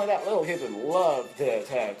 And not only that, little kids would love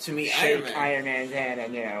to meet shake Iron Man's hand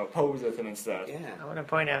and, pose with him and stuff. Yeah. I want to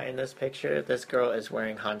point out in this picture, this girl is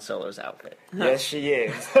wearing Han Solo's outfit. Yes, she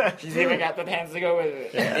is. She's even got the pants to go with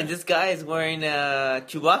it. Yeah. And this guy is wearing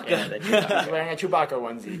Chewbacca. Yeah, the Chewbacca. She's wearing a Chewbacca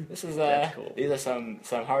onesie. This is That's cool. These are some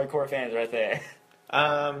hardcore fans right there.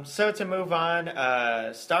 So to move on,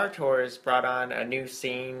 Star Tours brought on a new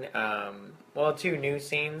scene, 2 new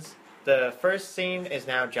scenes. The first scene is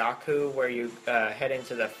now Jakku, where you head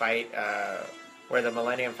into the fight where the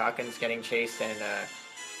Millennium Falcon's getting chased, and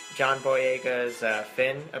John Boyega's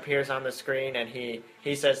Finn appears on the screen, and he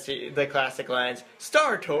says the classic lines,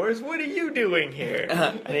 "Star Tours, what are you doing here?"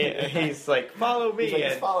 And he's like, "Follow me." He's like, and,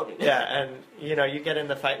 "Just follow me." Yeah, and you get in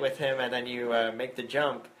the fight with him, and then you make the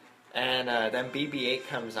jump, and then BB-8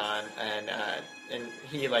 comes on, and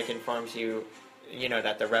he informs you,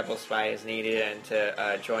 that the Rebel spy is needed and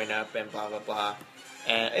to join up and blah, blah, blah.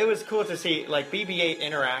 And it was cool to see, BB-8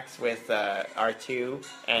 interacts with R2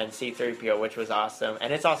 and C-3PO, which was awesome.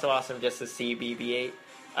 And it's also awesome just to see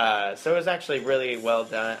BB-8. So it was actually really well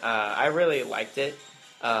done. I really liked it.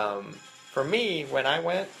 For me, when I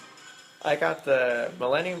went, I got the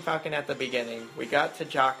Millennium Falcon at the beginning. We got to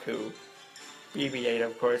Jakku. BB-8,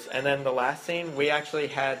 of course. And then the last scene, we actually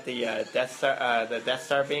had the Death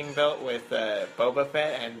Star being built with Boba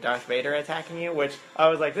Fett and Darth Vader attacking you, which I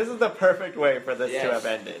was like, this is the perfect way for this to have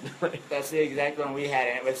ended. That's the exact one we had,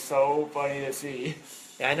 and it was so funny to see.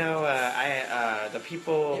 Yeah, I know. The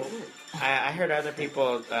people, I heard other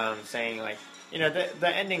people saying like, you know,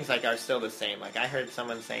 the endings like are still the same. Like I heard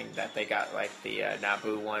someone saying that they got like the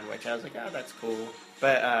Naboo one, which I was like, oh, that's cool.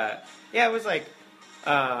 But yeah, it was like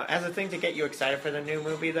as a thing to get you excited for the new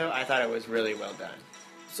movie, though. I thought it was really well done.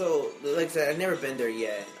 So, like I said, I've never been there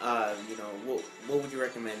yet. You know, what would you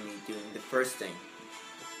recommend me doing? The first thing.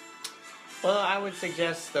 Well,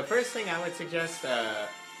 the first thing I would suggest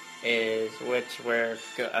is, which we're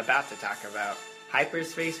about to talk about,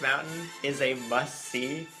 Hyperspace Mountain is a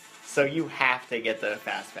must-see, so you have to get the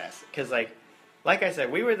Fast Pass. Because, like I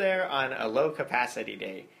said, we were there on a low-capacity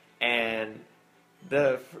day, and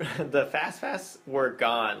the Fast Pass were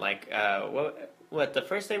gone. Like, the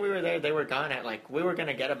first day we were there, they were gone at, like, we were going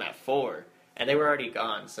to get them at 4, and they were already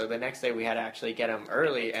gone. So the next day we had to actually get them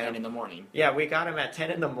early. 10 in the morning. Yeah, we got them at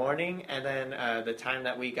 10 in the morning, and then the time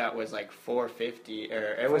that we got was like 4:50,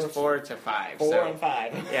 or it was 4 to 5. 4 and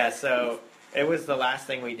 5. Yeah, so it was the last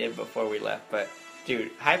thing we did before we left. But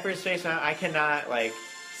dude, Hyperspace Mountain, I cannot like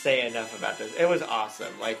say enough about this. It was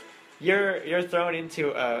awesome. Like you're thrown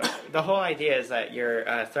into the whole idea is that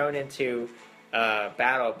you're thrown into a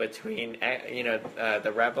battle between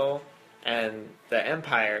the Rebel and the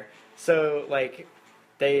Empire. So like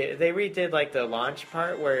they redid like the launch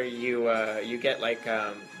part where you get like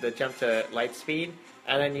the jump to light speed,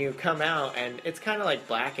 and then you come out and it's kind of like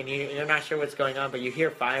black and you're not sure what's going on, but you hear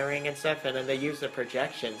firing and stuff, and then they use the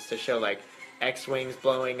projections to show like X-wings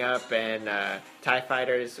blowing up and TIE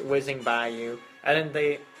fighters whizzing by you, and then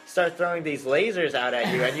they start throwing these lasers out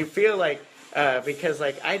at you, and you feel like because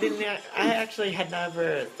like I actually had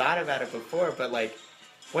never thought about it before, but like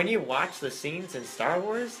when you watch the scenes in Star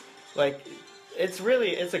Wars, like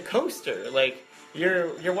it's a coaster. Like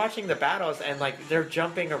you're watching the battles and like they're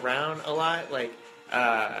jumping around a lot. Like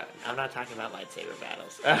I'm not talking about lightsaber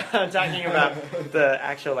battles. I'm talking about the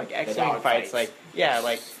actual like X-wing fights. Like yeah,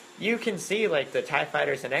 like you can see like the TIE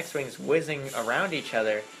fighters and X-wings whizzing around each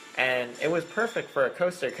other, and it was perfect for a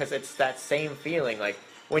coaster because it's that same feeling. Like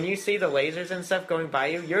when you see the lasers and stuff going by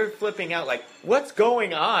you, you're flipping out like, what's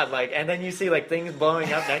going on? Like, and then you see like things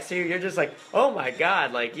blowing up next to you. You're just like, oh my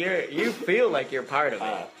god! Like you feel like you're part of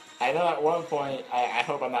it. I know at one point, I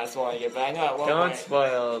hope I'm not spoiling it, but I know at one point... Don't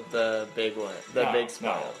spoil the big one. Big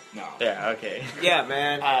spoil. No. Yeah, okay. Yeah,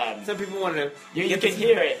 man. Some people want to... You can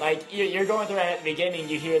hear it. Like, you're going through it at the beginning,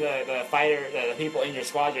 you hear the fighter, the people in your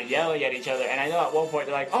squadron yelling at each other, and I know at one point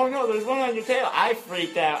they're like, oh no, there's one on your tail. I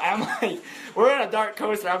freaked out. I'm like, we're in a dark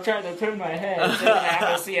coaster. I'm trying to turn my head, so I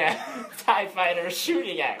have to see a TIE fighter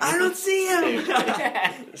shooting at me. I don't see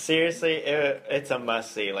him! Seriously, it's a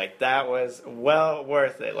must-see. Like, that was well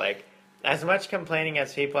worth it. Like, as much complaining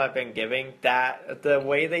as people have been giving, that the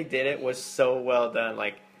way they did it was so well done.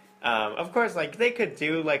 Like, of course, like they could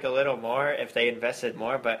do like a little more if they invested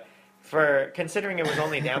more, but for considering it was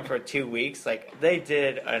only down for 2 weeks, like they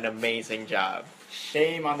did an amazing job.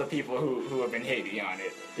 Shame on the people who have been hating on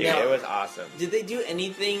it. Dude, it was awesome. Did they do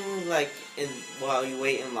anything like while you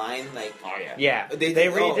wait in line? Like, oh yeah, yeah. They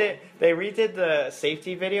redid the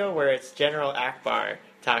safety video where it's General Akbar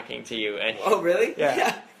talking to you, and oh really?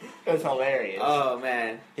 Yeah. It was hilarious. Oh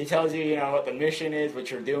man, he tells you, what the mission is,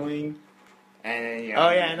 what you're doing, and then,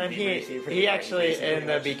 and then he actually in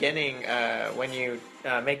the beginning, when you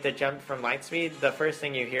make the jump from light speed, the first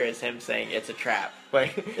thing you hear is him saying it's a trap.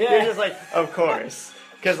 Like you're just like, of course,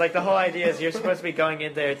 because like the whole idea is you're supposed to be going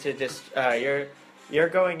in there to just you're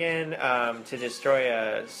going in to destroy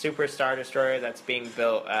a super star destroyer that's being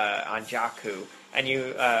built on Jakku. And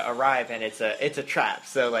you arrive, and it's a trap.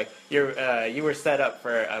 So like you were set up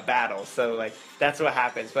for a battle. So like that's what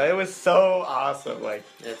happens. But it was so awesome. Like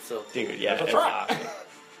that's so cool. Dude, yeah, it's awesome.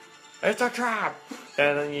 It's a trap.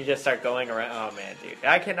 And then you just start going around. Oh man, dude,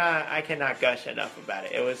 I cannot gush enough about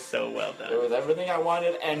it. It was so well done. It was everything I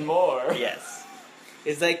wanted and more. Yes.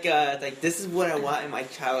 It's like this is what I want in my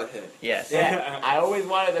childhood. Yes. Yeah. I always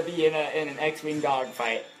wanted to be in an X-wing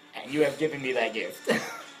dogfight, and you have given me that gift.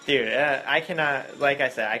 Dude, I cannot, like I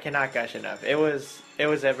said, I cannot gush enough. It was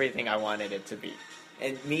everything I wanted it to be.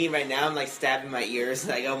 And me right now, I'm like stabbing my ears,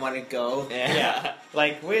 like I want to go. Yeah.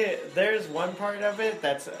 Like there's one part of it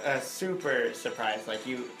that's a super surprise. Like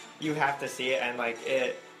you have to see it, and like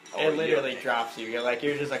it literally drops you.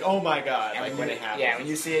 You're just like, oh my god! And like when it happens. Yeah, when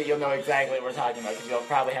you see it, you'll know exactly what we're talking about because you'll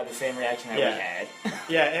probably have the same reaction that we had.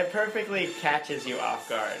 Yeah, it perfectly catches you off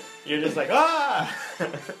guard. You're just like, ah!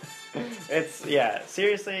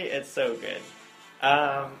 Seriously, it's so good.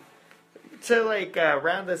 To like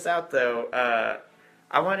round this out though,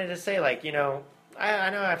 I wanted to say like I know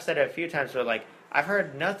I've said it a few times, but like I've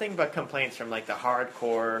heard nothing but complaints from like the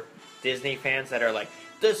hardcore Disney fans that are like,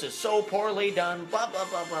 this is so poorly done, blah blah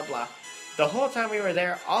blah blah blah. The whole time we were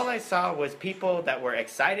there, all I saw was people that were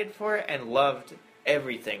excited for it and loved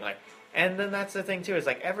everything. Like, and then that's the thing too, is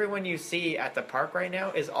like everyone you see at the park right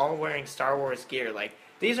now is all wearing Star Wars gear. Like,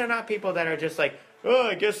 these are not people that are just like, oh,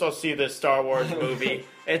 I guess I'll see this Star Wars movie.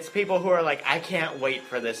 It's people who are like, I can't wait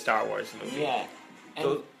for this Star Wars movie. Yeah.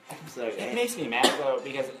 And it makes me mad though,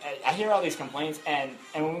 because I hear all these complaints, and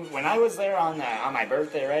when I was there on my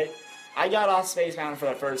birthday, right, I got off Space Mountain for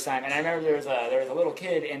the first time, and I remember there was a little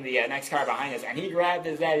kid in the next car behind us, and he grabbed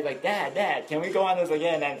his dad. He's like, Dad, can we go on this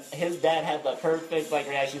again? And his dad had the perfect like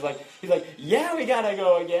reaction. He's like, yeah, we gotta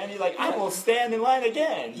go again. He's like, I will stand in line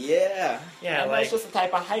again. Yeah, and like, that's just the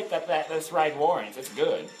type of hype that this ride warrants. It's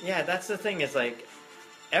good. Yeah, that's the thing, is like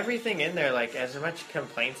everything in there, like as much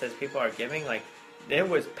complaints as people are giving, like it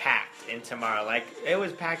was packed in Tomorrow. Like it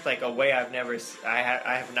was packed like a way I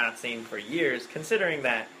have not seen for years, considering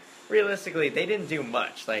that realistically they didn't do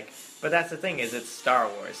much. Like, but that's the thing, is it's Star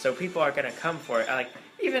Wars, so people are gonna come for it. Like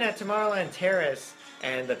even at Tomorrowland Terrace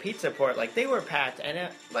and the Pizza Port, like they were packed, and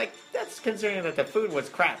like that's considering that the food was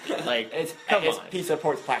crap. Like it's Pizza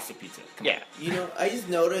Port's plastic pizza. Come on. I just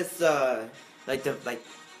noticed they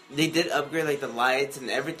did upgrade like the lights and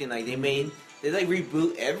everything. Like they like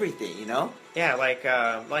reboot everything, Yeah,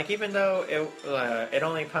 like even though it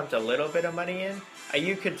only pumped a little bit of money in,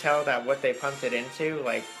 you could tell that what they pumped it into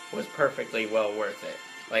like was perfectly well worth it.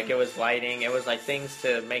 Like it was lighting, it was like things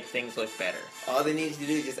to make things look better. All they needed to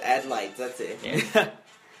do is just add lights. That's it. Yeah.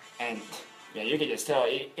 And yeah, you could just tell.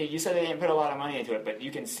 You said they didn't put a lot of money into it, but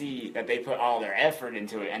you can see that they put all their effort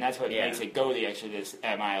into it, and that's what makes it go the extra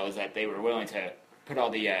mile. Is that they were willing to put all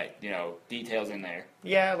the details in there.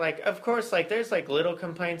 Yeah, like of course, like there's like little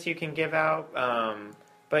complaints you can give out,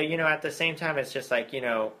 but at the same time, it's just like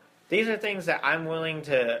these are things that I'm willing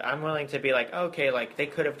to be like, okay, like they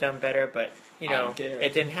could have done better, but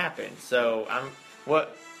it didn't happen. So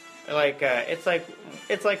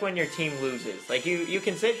it's like when your team loses. Like you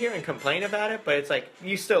can sit here and complain about it, but it's like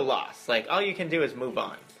you still lost. Like all you can do is move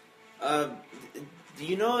on. Do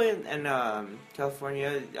you know in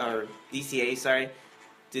California or DCA? Sorry,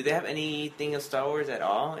 do they have anything of Star Wars at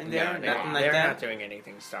all in there? No, they're not doing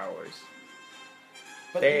anything Star Wars.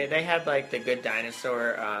 But they had like the Good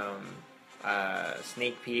Dinosaur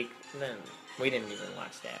sneak peek. Then we didn't even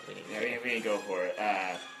watch that. We didn't go for it.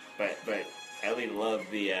 But Ellie loved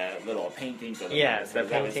the little paintings of the dinosaurs. The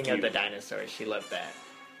painting of the dinosaurs. She loved that.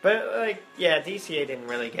 But DCA didn't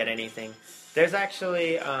really get anything. There's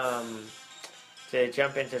actually to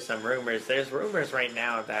jump into some rumors. There's rumors right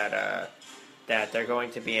now that they're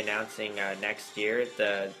going to be announcing next year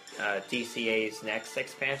the DCA's next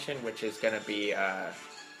expansion, which is going to be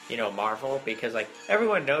Marvel, because like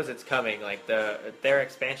everyone knows it's coming. Like their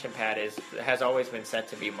expansion pad has always been set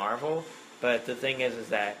to be Marvel, but the thing is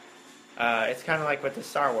that it's kind of like with the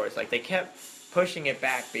Star Wars. Like they kept pushing it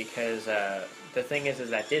back because the thing is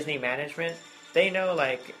that Disney management, they know,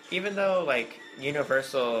 like even though like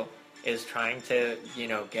Universal is trying to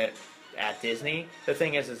get at Disney, the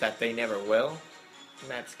thing is that they never will, and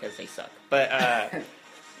that's because they suck. But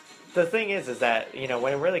the thing is that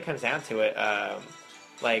when it really comes down to it,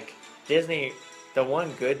 like Disney, the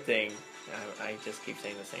one good thing, I just keep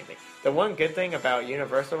saying the same thing. The one good thing about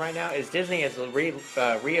Universal right now is Disney is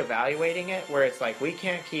reevaluating it, where it's like we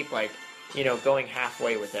can't keep like going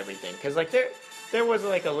halfway with everything, because like there was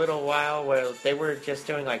like a little while where they were just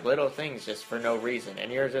doing like little things just for no reason,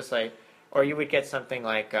 and you're just like, or you would get something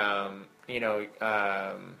like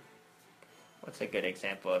what's a good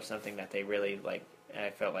example of something that they really like?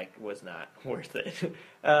 I felt like was not worth it.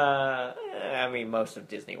 I mean, most of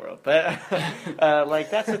Disney World, but like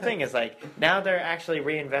that's the thing, is like now they're actually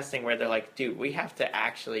reinvesting, where they're like, dude, we have to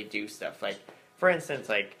actually do stuff. Like for instance,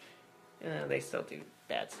 like they still do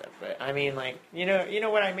bad stuff, but I mean, like you know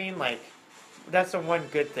what I mean. Like that's the one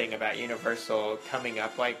good thing about Universal coming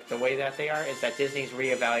up like the way that they are, is that Disney's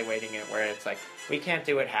reevaluating it, where it's like we can't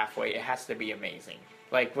do it halfway. It has to be amazing.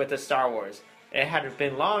 Like with the Star Wars. It had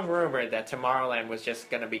been long rumored that Tomorrowland was just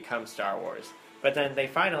going to become Star Wars. But then they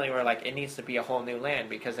finally were like, it needs to be a whole new land,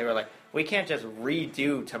 because they were like, we can't just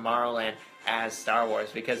redo Tomorrowland as Star Wars,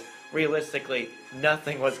 because realistically,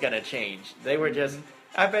 nothing was going to change. They were just,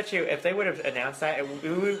 I bet you, if they would have announced that,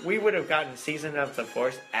 we would have gotten Season of the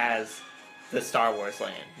Force as the Star Wars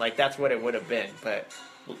land. Like, that's what it would have been. But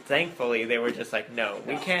thankfully, they were just like, no,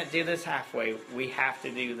 we can't do this halfway. We have to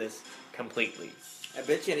do this completely. I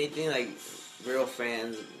bet you anything, like real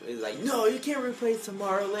fans is like, no, you can't replace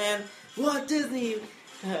Tomorrowland. Walt Disney,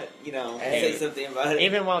 say something about it.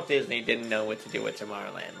 Even Walt Disney didn't know what to do with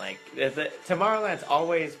Tomorrowland. Like, Tomorrowland's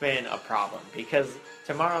always been a problem because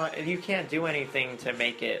Tomorrowland, you can't do anything to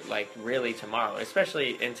make it like really tomorrow,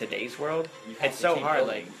 especially in today's world. It's so hard.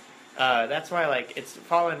 Building. Like, that's why like it's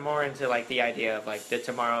fallen more into like the idea of like the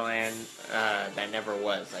Tomorrowland that never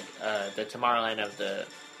was, like the Tomorrowland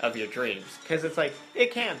of your dreams, because it's like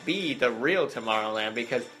it can't be the real Tomorrowland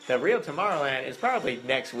because the real Tomorrowland is probably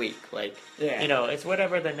next week. Like, it's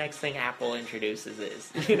whatever the next thing Apple introduces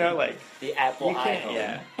is. Like the Apple iPhone. iPhone.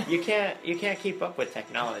 Yeah, you can't keep up with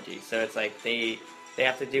technology, so it's like they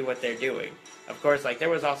have to do what they're doing. Of course, like there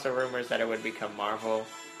was also rumors that it would become Marvel.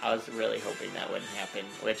 I was really hoping that wouldn't happen,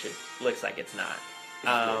 which it looks like it's not.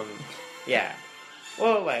 Yeah.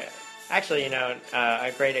 Well, like, actually,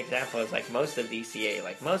 a great example is, like, most of DCA.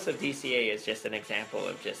 Like, most of DCA is just an example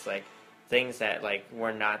of just, like, things that, like,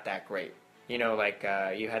 were not that great. Like,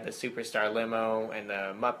 you had the Superstar Limo and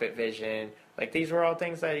the Muppet Vision. Like, these were all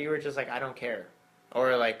things that you were just like, I don't care.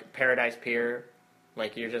 Or, like, Paradise Pier.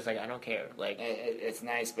 Like, you're just like, I don't care. Like, it's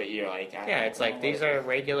nice, but you're like, it's like, these are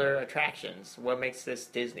regular attractions. What makes this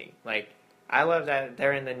Disney? Like, I love that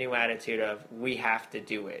they're in the new attitude of, we have to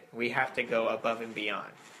do it. We have to go above and beyond.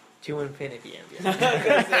 To infinity and beyond.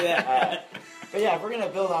 But yeah, if we're gonna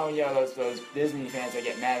build on those Disney fans that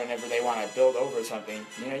get mad whenever they want to build over something,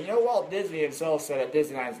 Walt Disney himself said that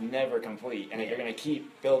Disneyland is never complete, and they're gonna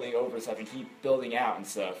keep building over stuff and keep building out and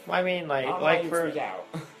stuff. Well, I mean, like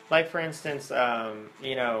for instance,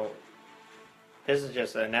 this is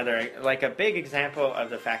just another like a big example of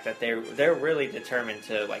the fact that they're really determined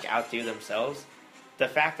to like outdo themselves. The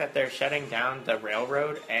fact that they're shutting down the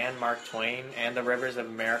railroad and Mark Twain and the Rivers of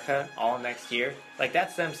America all next year, like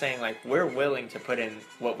that's them saying like we're willing to put in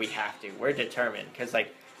what we have to. We're determined because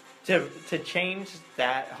like to change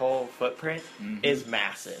that whole footprint is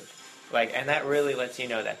massive. Like, and that really lets you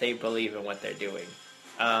know that they believe in what they're doing.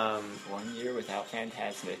 1 year without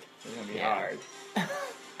Fantasmic, it's gonna be hard.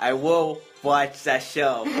 I will watch that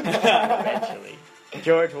show eventually.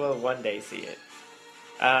 George will one day see it.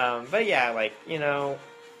 But yeah, like,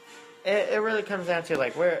 it really comes down to,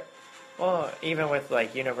 like, even with,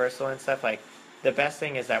 like, Universal and stuff, like, the best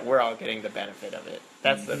thing is that we're all getting the benefit of it.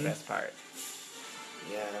 That's the best part.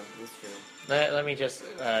 Yeah, that's true. Let me just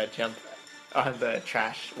jump on the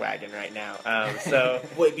trash wagon right now. So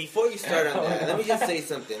wait, before you start on that, let me just say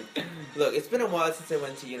something. Look, it's been a while since I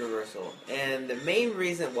went to Universal, and the main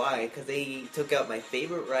reason why, because they took out my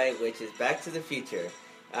favorite ride, which is Back to the Future.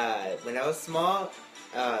 When I was small,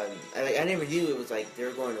 I never knew it was like they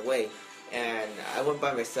were going away, and I went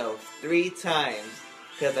by myself 3 times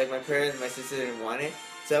because like my parents and my sister didn't want it.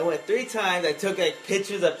 So I went 3 times. I took like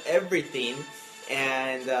pictures of everything,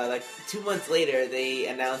 and like 2 months later, they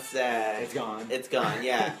announced that it's gone. It's gone.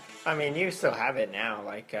 Yeah. I mean, you still have it now.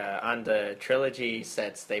 Like on the trilogy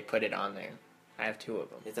sets, they put it on there. I have 2 of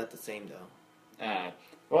them. It's not the same though.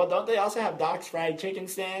 Well, don't they also have Doc's Fried Chicken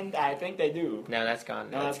Stand? I think they do. No, that's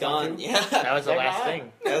gone. No, that's gone. Yeah, that was the last thing.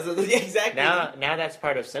 That was exactly. Now that's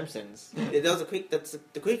part of Simpsons. That was that's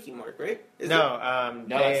the Quickie Mark, right? No,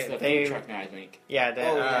 that's the food truck now, I think. Yeah, they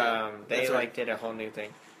that's like did a whole new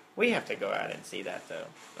thing. We have to go out and see that though.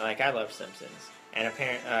 Like, I love Simpsons, and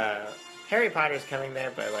apparently Harry Potter's coming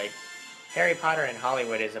there, but like Harry Potter in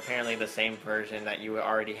Hollywood is apparently the same version that you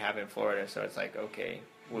already have in Florida. So it's like, okay.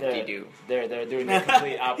 Whoop-de-doo. They're doing the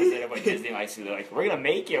complete opposite of what Disney likes to do. They're like, we're gonna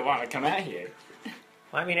make you want to come out here.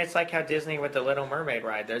 Well, I mean, it's like how Disney with the Little Mermaid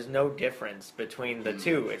ride. There's no difference between the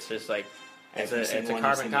two. It's just like it's a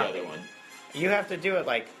carbon copy. You have to do it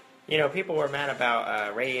like, people were mad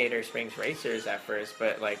about Radiator Springs Racers at first,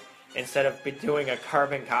 but like instead of doing a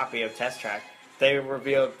carbon copy of Test Track, they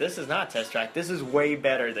revealed this is not Test Track. This is way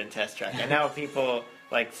better than Test Track, and now people.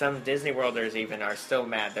 Like, some Disney Worlders even are still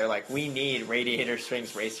mad. They're like, we need Radiator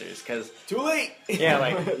Springs Racers, because... Too late! Yeah,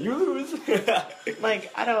 like... you lose!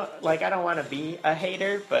 I don't want to be a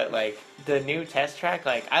hater, but, like, the new Test Track,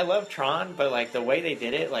 like, I love Tron, but, like, the way they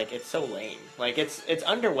did it, like, it's so lame. Like, it's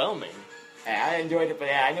underwhelming. Yeah, I enjoyed it, but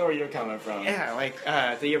yeah, I know where you're coming from. Yeah, like,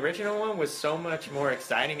 the original one was so much more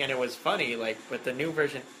exciting, and it was funny, like, with the new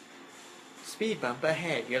version, speed bump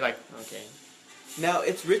ahead. You're like, okay... Now,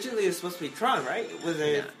 it's originally supposed to be Tron, right? Was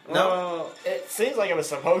it? No. Well, it seems like it was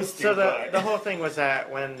supposed to. So the whole thing was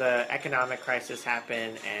that when the economic crisis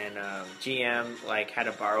happened and GM had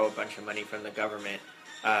to borrow a bunch of money from the government,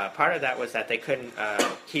 part of that was that they couldn't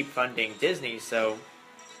keep funding Disney, so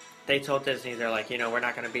they told Disney, they're like, we're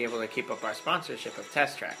not going to be able to keep up our sponsorship of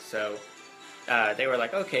Test Track. So they were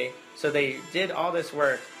like, okay. So they did all this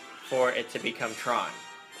work for it to become Tron.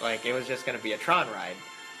 like it was just going to be a Tron ride.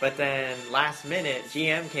 But then last minute,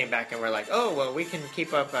 GM came back and we're like, oh, well, we can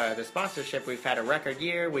keep up the sponsorship. We've had a record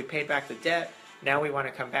year. We paid back the debt. Now we want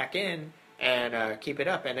to come back in and keep it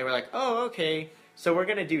up. And they were like, oh, okay. So we're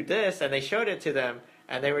going to do this. And they showed it to them.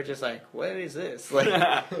 And they were just like, what is this? Like,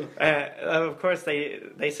 of course,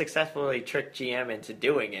 they successfully tricked GM into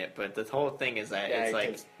doing it. But the whole thing is that it's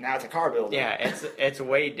like... Now it's a car builder. Yeah, it's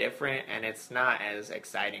way different. And it's not as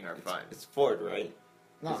exciting or fun. It's Ford, right?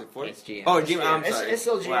 No, is it Ford? It's GM. Oh, GM. I'm sorry. It's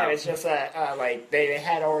still GM. Wow. It's just that like they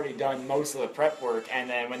had already done most of the prep work, and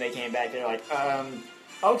then when they came back, they're like,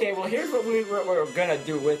 okay, well here's what we're gonna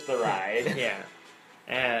do with the ride. Yeah.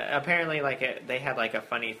 Apparently, like they had like a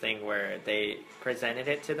funny thing where they presented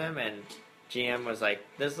it to them, and GM was like,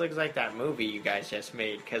 "This looks like that movie you guys just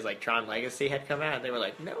made," because like Tron Legacy had come out. And they were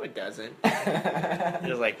like, "No, it doesn't."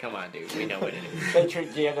 Just like, come on, dude, we know what it is. They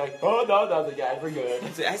tricked GM. They're like, "Oh no, guys, we're good."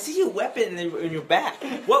 I see your weapon in your back.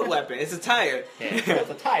 What weapon? It's a tire. Yeah. It's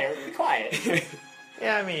a tire. Be quiet.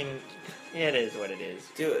 Yeah, I mean, it is what it is.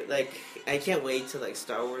 Dude, like, I can't wait till like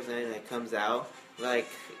Star Wars 9 like comes out. Like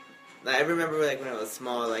I remember like when I was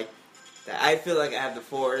small, like that I feel like I have the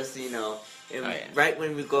Force, you know. And right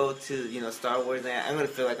when we go to Star Wars, I'm gonna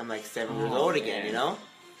feel like I'm like 7 years old again, man. you know.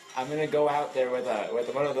 I'm gonna go out there with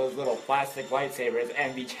one of those little plastic lightsabers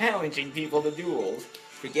and be challenging people to duels.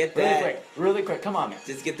 Forget that. Really quick. Come on, man.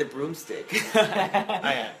 Just get the broomstick.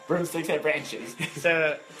 Broomsticks and branches.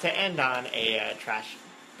 So to end on a trash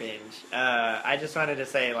binge, I just wanted to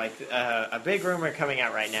say like a big rumor coming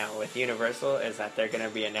out right now with Universal is that they're going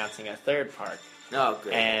to be announcing a third park. Oh,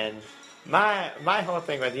 great. And my whole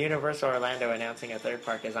thing with Universal Orlando announcing a third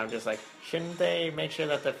park is I'm just like, shouldn't they make sure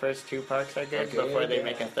that the first 2 parks are good before they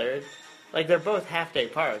make a third? Like they're both half-day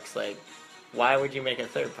parks. Like, why would you make a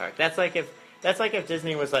third park? That's like if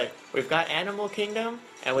Disney was like, we've got Animal Kingdom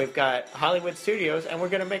and we've got Hollywood Studios and we're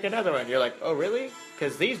gonna make another one. You're like, oh really?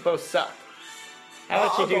 Because these both suck. How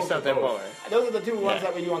about you do something more? Those are the 2 ones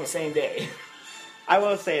that we do on the same day. I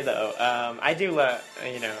will say though, I do love.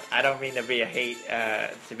 I don't mean to be a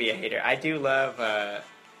hater. I do love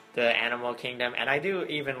the Animal Kingdom, and I do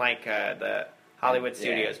even like the Hollywood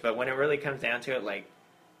Studios. But when it really comes down to it, like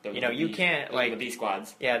you can't like the B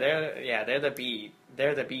squads. Yeah, they're the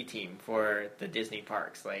B team for the Disney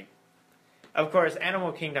parks. Like, of course,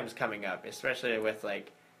 Animal Kingdom's coming up, especially with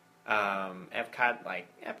like Epcot. Like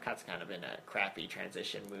Epcot's kind of in a crappy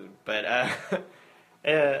transition mood, but.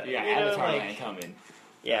 Avatar coming.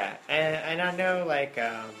 Yeah, and I know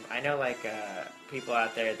people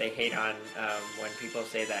out there, they hate on when people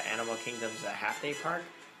say that Animal Kingdom's a half-day park,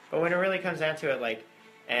 but when it really comes down to it, like,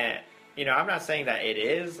 I'm not saying that it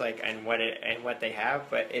is like and what they have,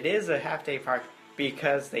 but it is a half-day park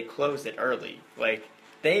because they close it early. Like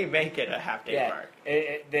they make it a half-day park.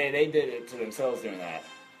 They did it to themselves doing that.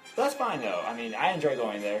 But that's fine though. I mean, I enjoy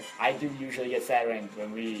going there. I do usually get sad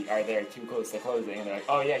when we are there too close to closing, and they're like,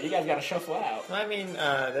 "Oh yeah, you guys got to shuffle out." I mean,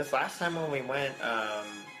 this last time when we went,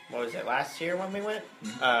 what was it? Last year when we went,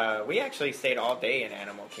 we actually stayed all day in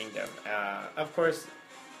Animal Kingdom. Of course,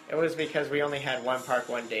 it was because we only had one park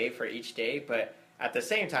one day for each day, but at the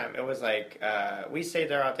same time, it was like we stayed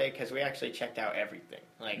there all day because we actually checked out everything.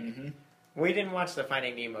 Like, we didn't watch the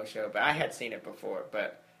Finding Nemo show, but I had seen it before,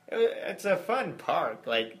 but. It's a fun park.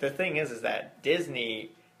 Like, the thing is that Disney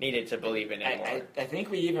needed to believe in it more. I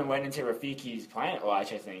think we even went into Rafiki's Planet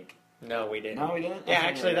Watch, I think. No, we didn't. No, we didn't? Yeah,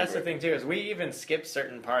 actually, that's the thing, too, is we even skipped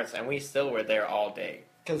certain parts, and we still were there all day.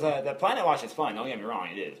 Because the Planet Watch is fun, don't get me wrong,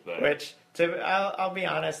 it is. But Which, I'll be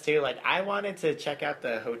honest, too, like, I wanted to check out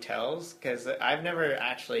the hotels, because I've never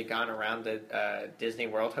actually gone around the Disney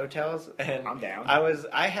World hotels, and I'm down.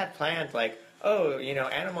 I had planned, like,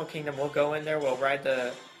 Animal Kingdom, we'll go in there, we'll ride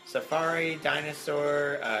the Safari,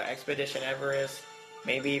 Dinosaur, Expedition Everest,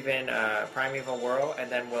 maybe even Primeval World,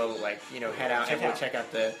 and then we'll head out and we'll check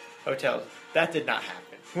out the hotels. That did not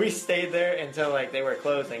happen. We stayed there until they were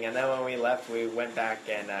closing, and then when we left, we went back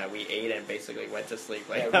and we ate and basically went to sleep.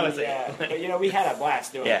 That was it. But we had a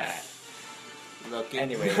blast doing that. Look,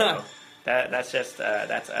 anyway, that's just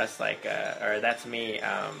that's us or that's me.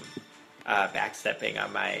 Backstepping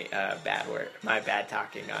on my bad work, my bad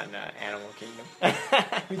talking on Animal Kingdom.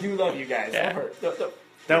 We do love you guys. Yeah.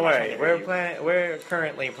 Don't worry. We're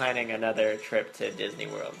currently planning another trip to Disney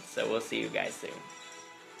World, so we'll see you guys soon.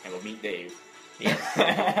 And we'll meet Dave.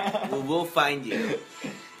 Yes. We'll find you.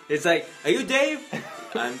 It's like, are you Dave?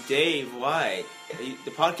 I'm Dave. Why? Are you,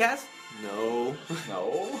 the podcast? No.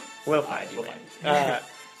 We'll find you. But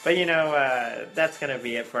that's going to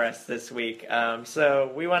be it for us this week.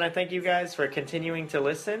 So we want to thank you guys for continuing to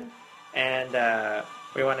listen. And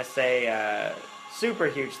we want to say super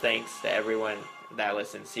huge thanks to everyone that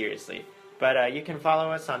listen seriously. But you can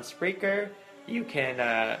follow us on Spreaker. You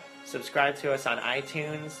can subscribe to us on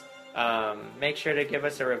iTunes. Make sure to give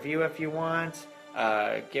us a review if you want.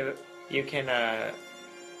 You can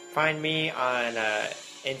find me on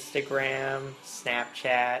Instagram,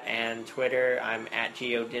 Snapchat, and Twitter. I'm at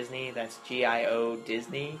Gio Disney. That's GIO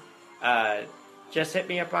Disney. Just hit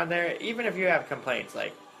me up on there. Even if you have complaints,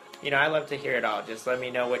 I love to hear it all. Just let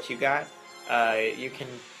me know what you got. You can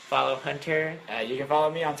follow Hunter. You can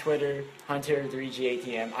follow me on Twitter,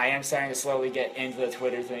 Hunter3GATM. I am starting to slowly get into the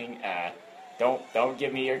Twitter thing. Don't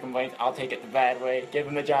give me your complaints. I'll take it the bad way. Give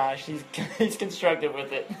them to Josh. He's constructive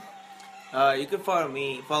with it. You can follow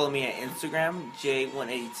me at Instagram,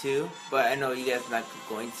 J182. But I know you guys are not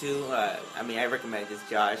going to. I recommend just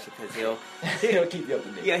Josh because he'll keep you up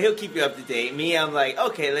to date. Yeah, he'll keep you up to date. Me, I'm like,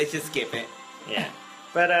 okay, let's just skip it. Yeah.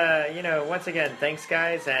 But once again, thanks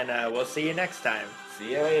guys, and we'll see you next time.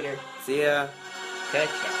 See you later. See ya. Good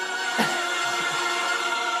chat.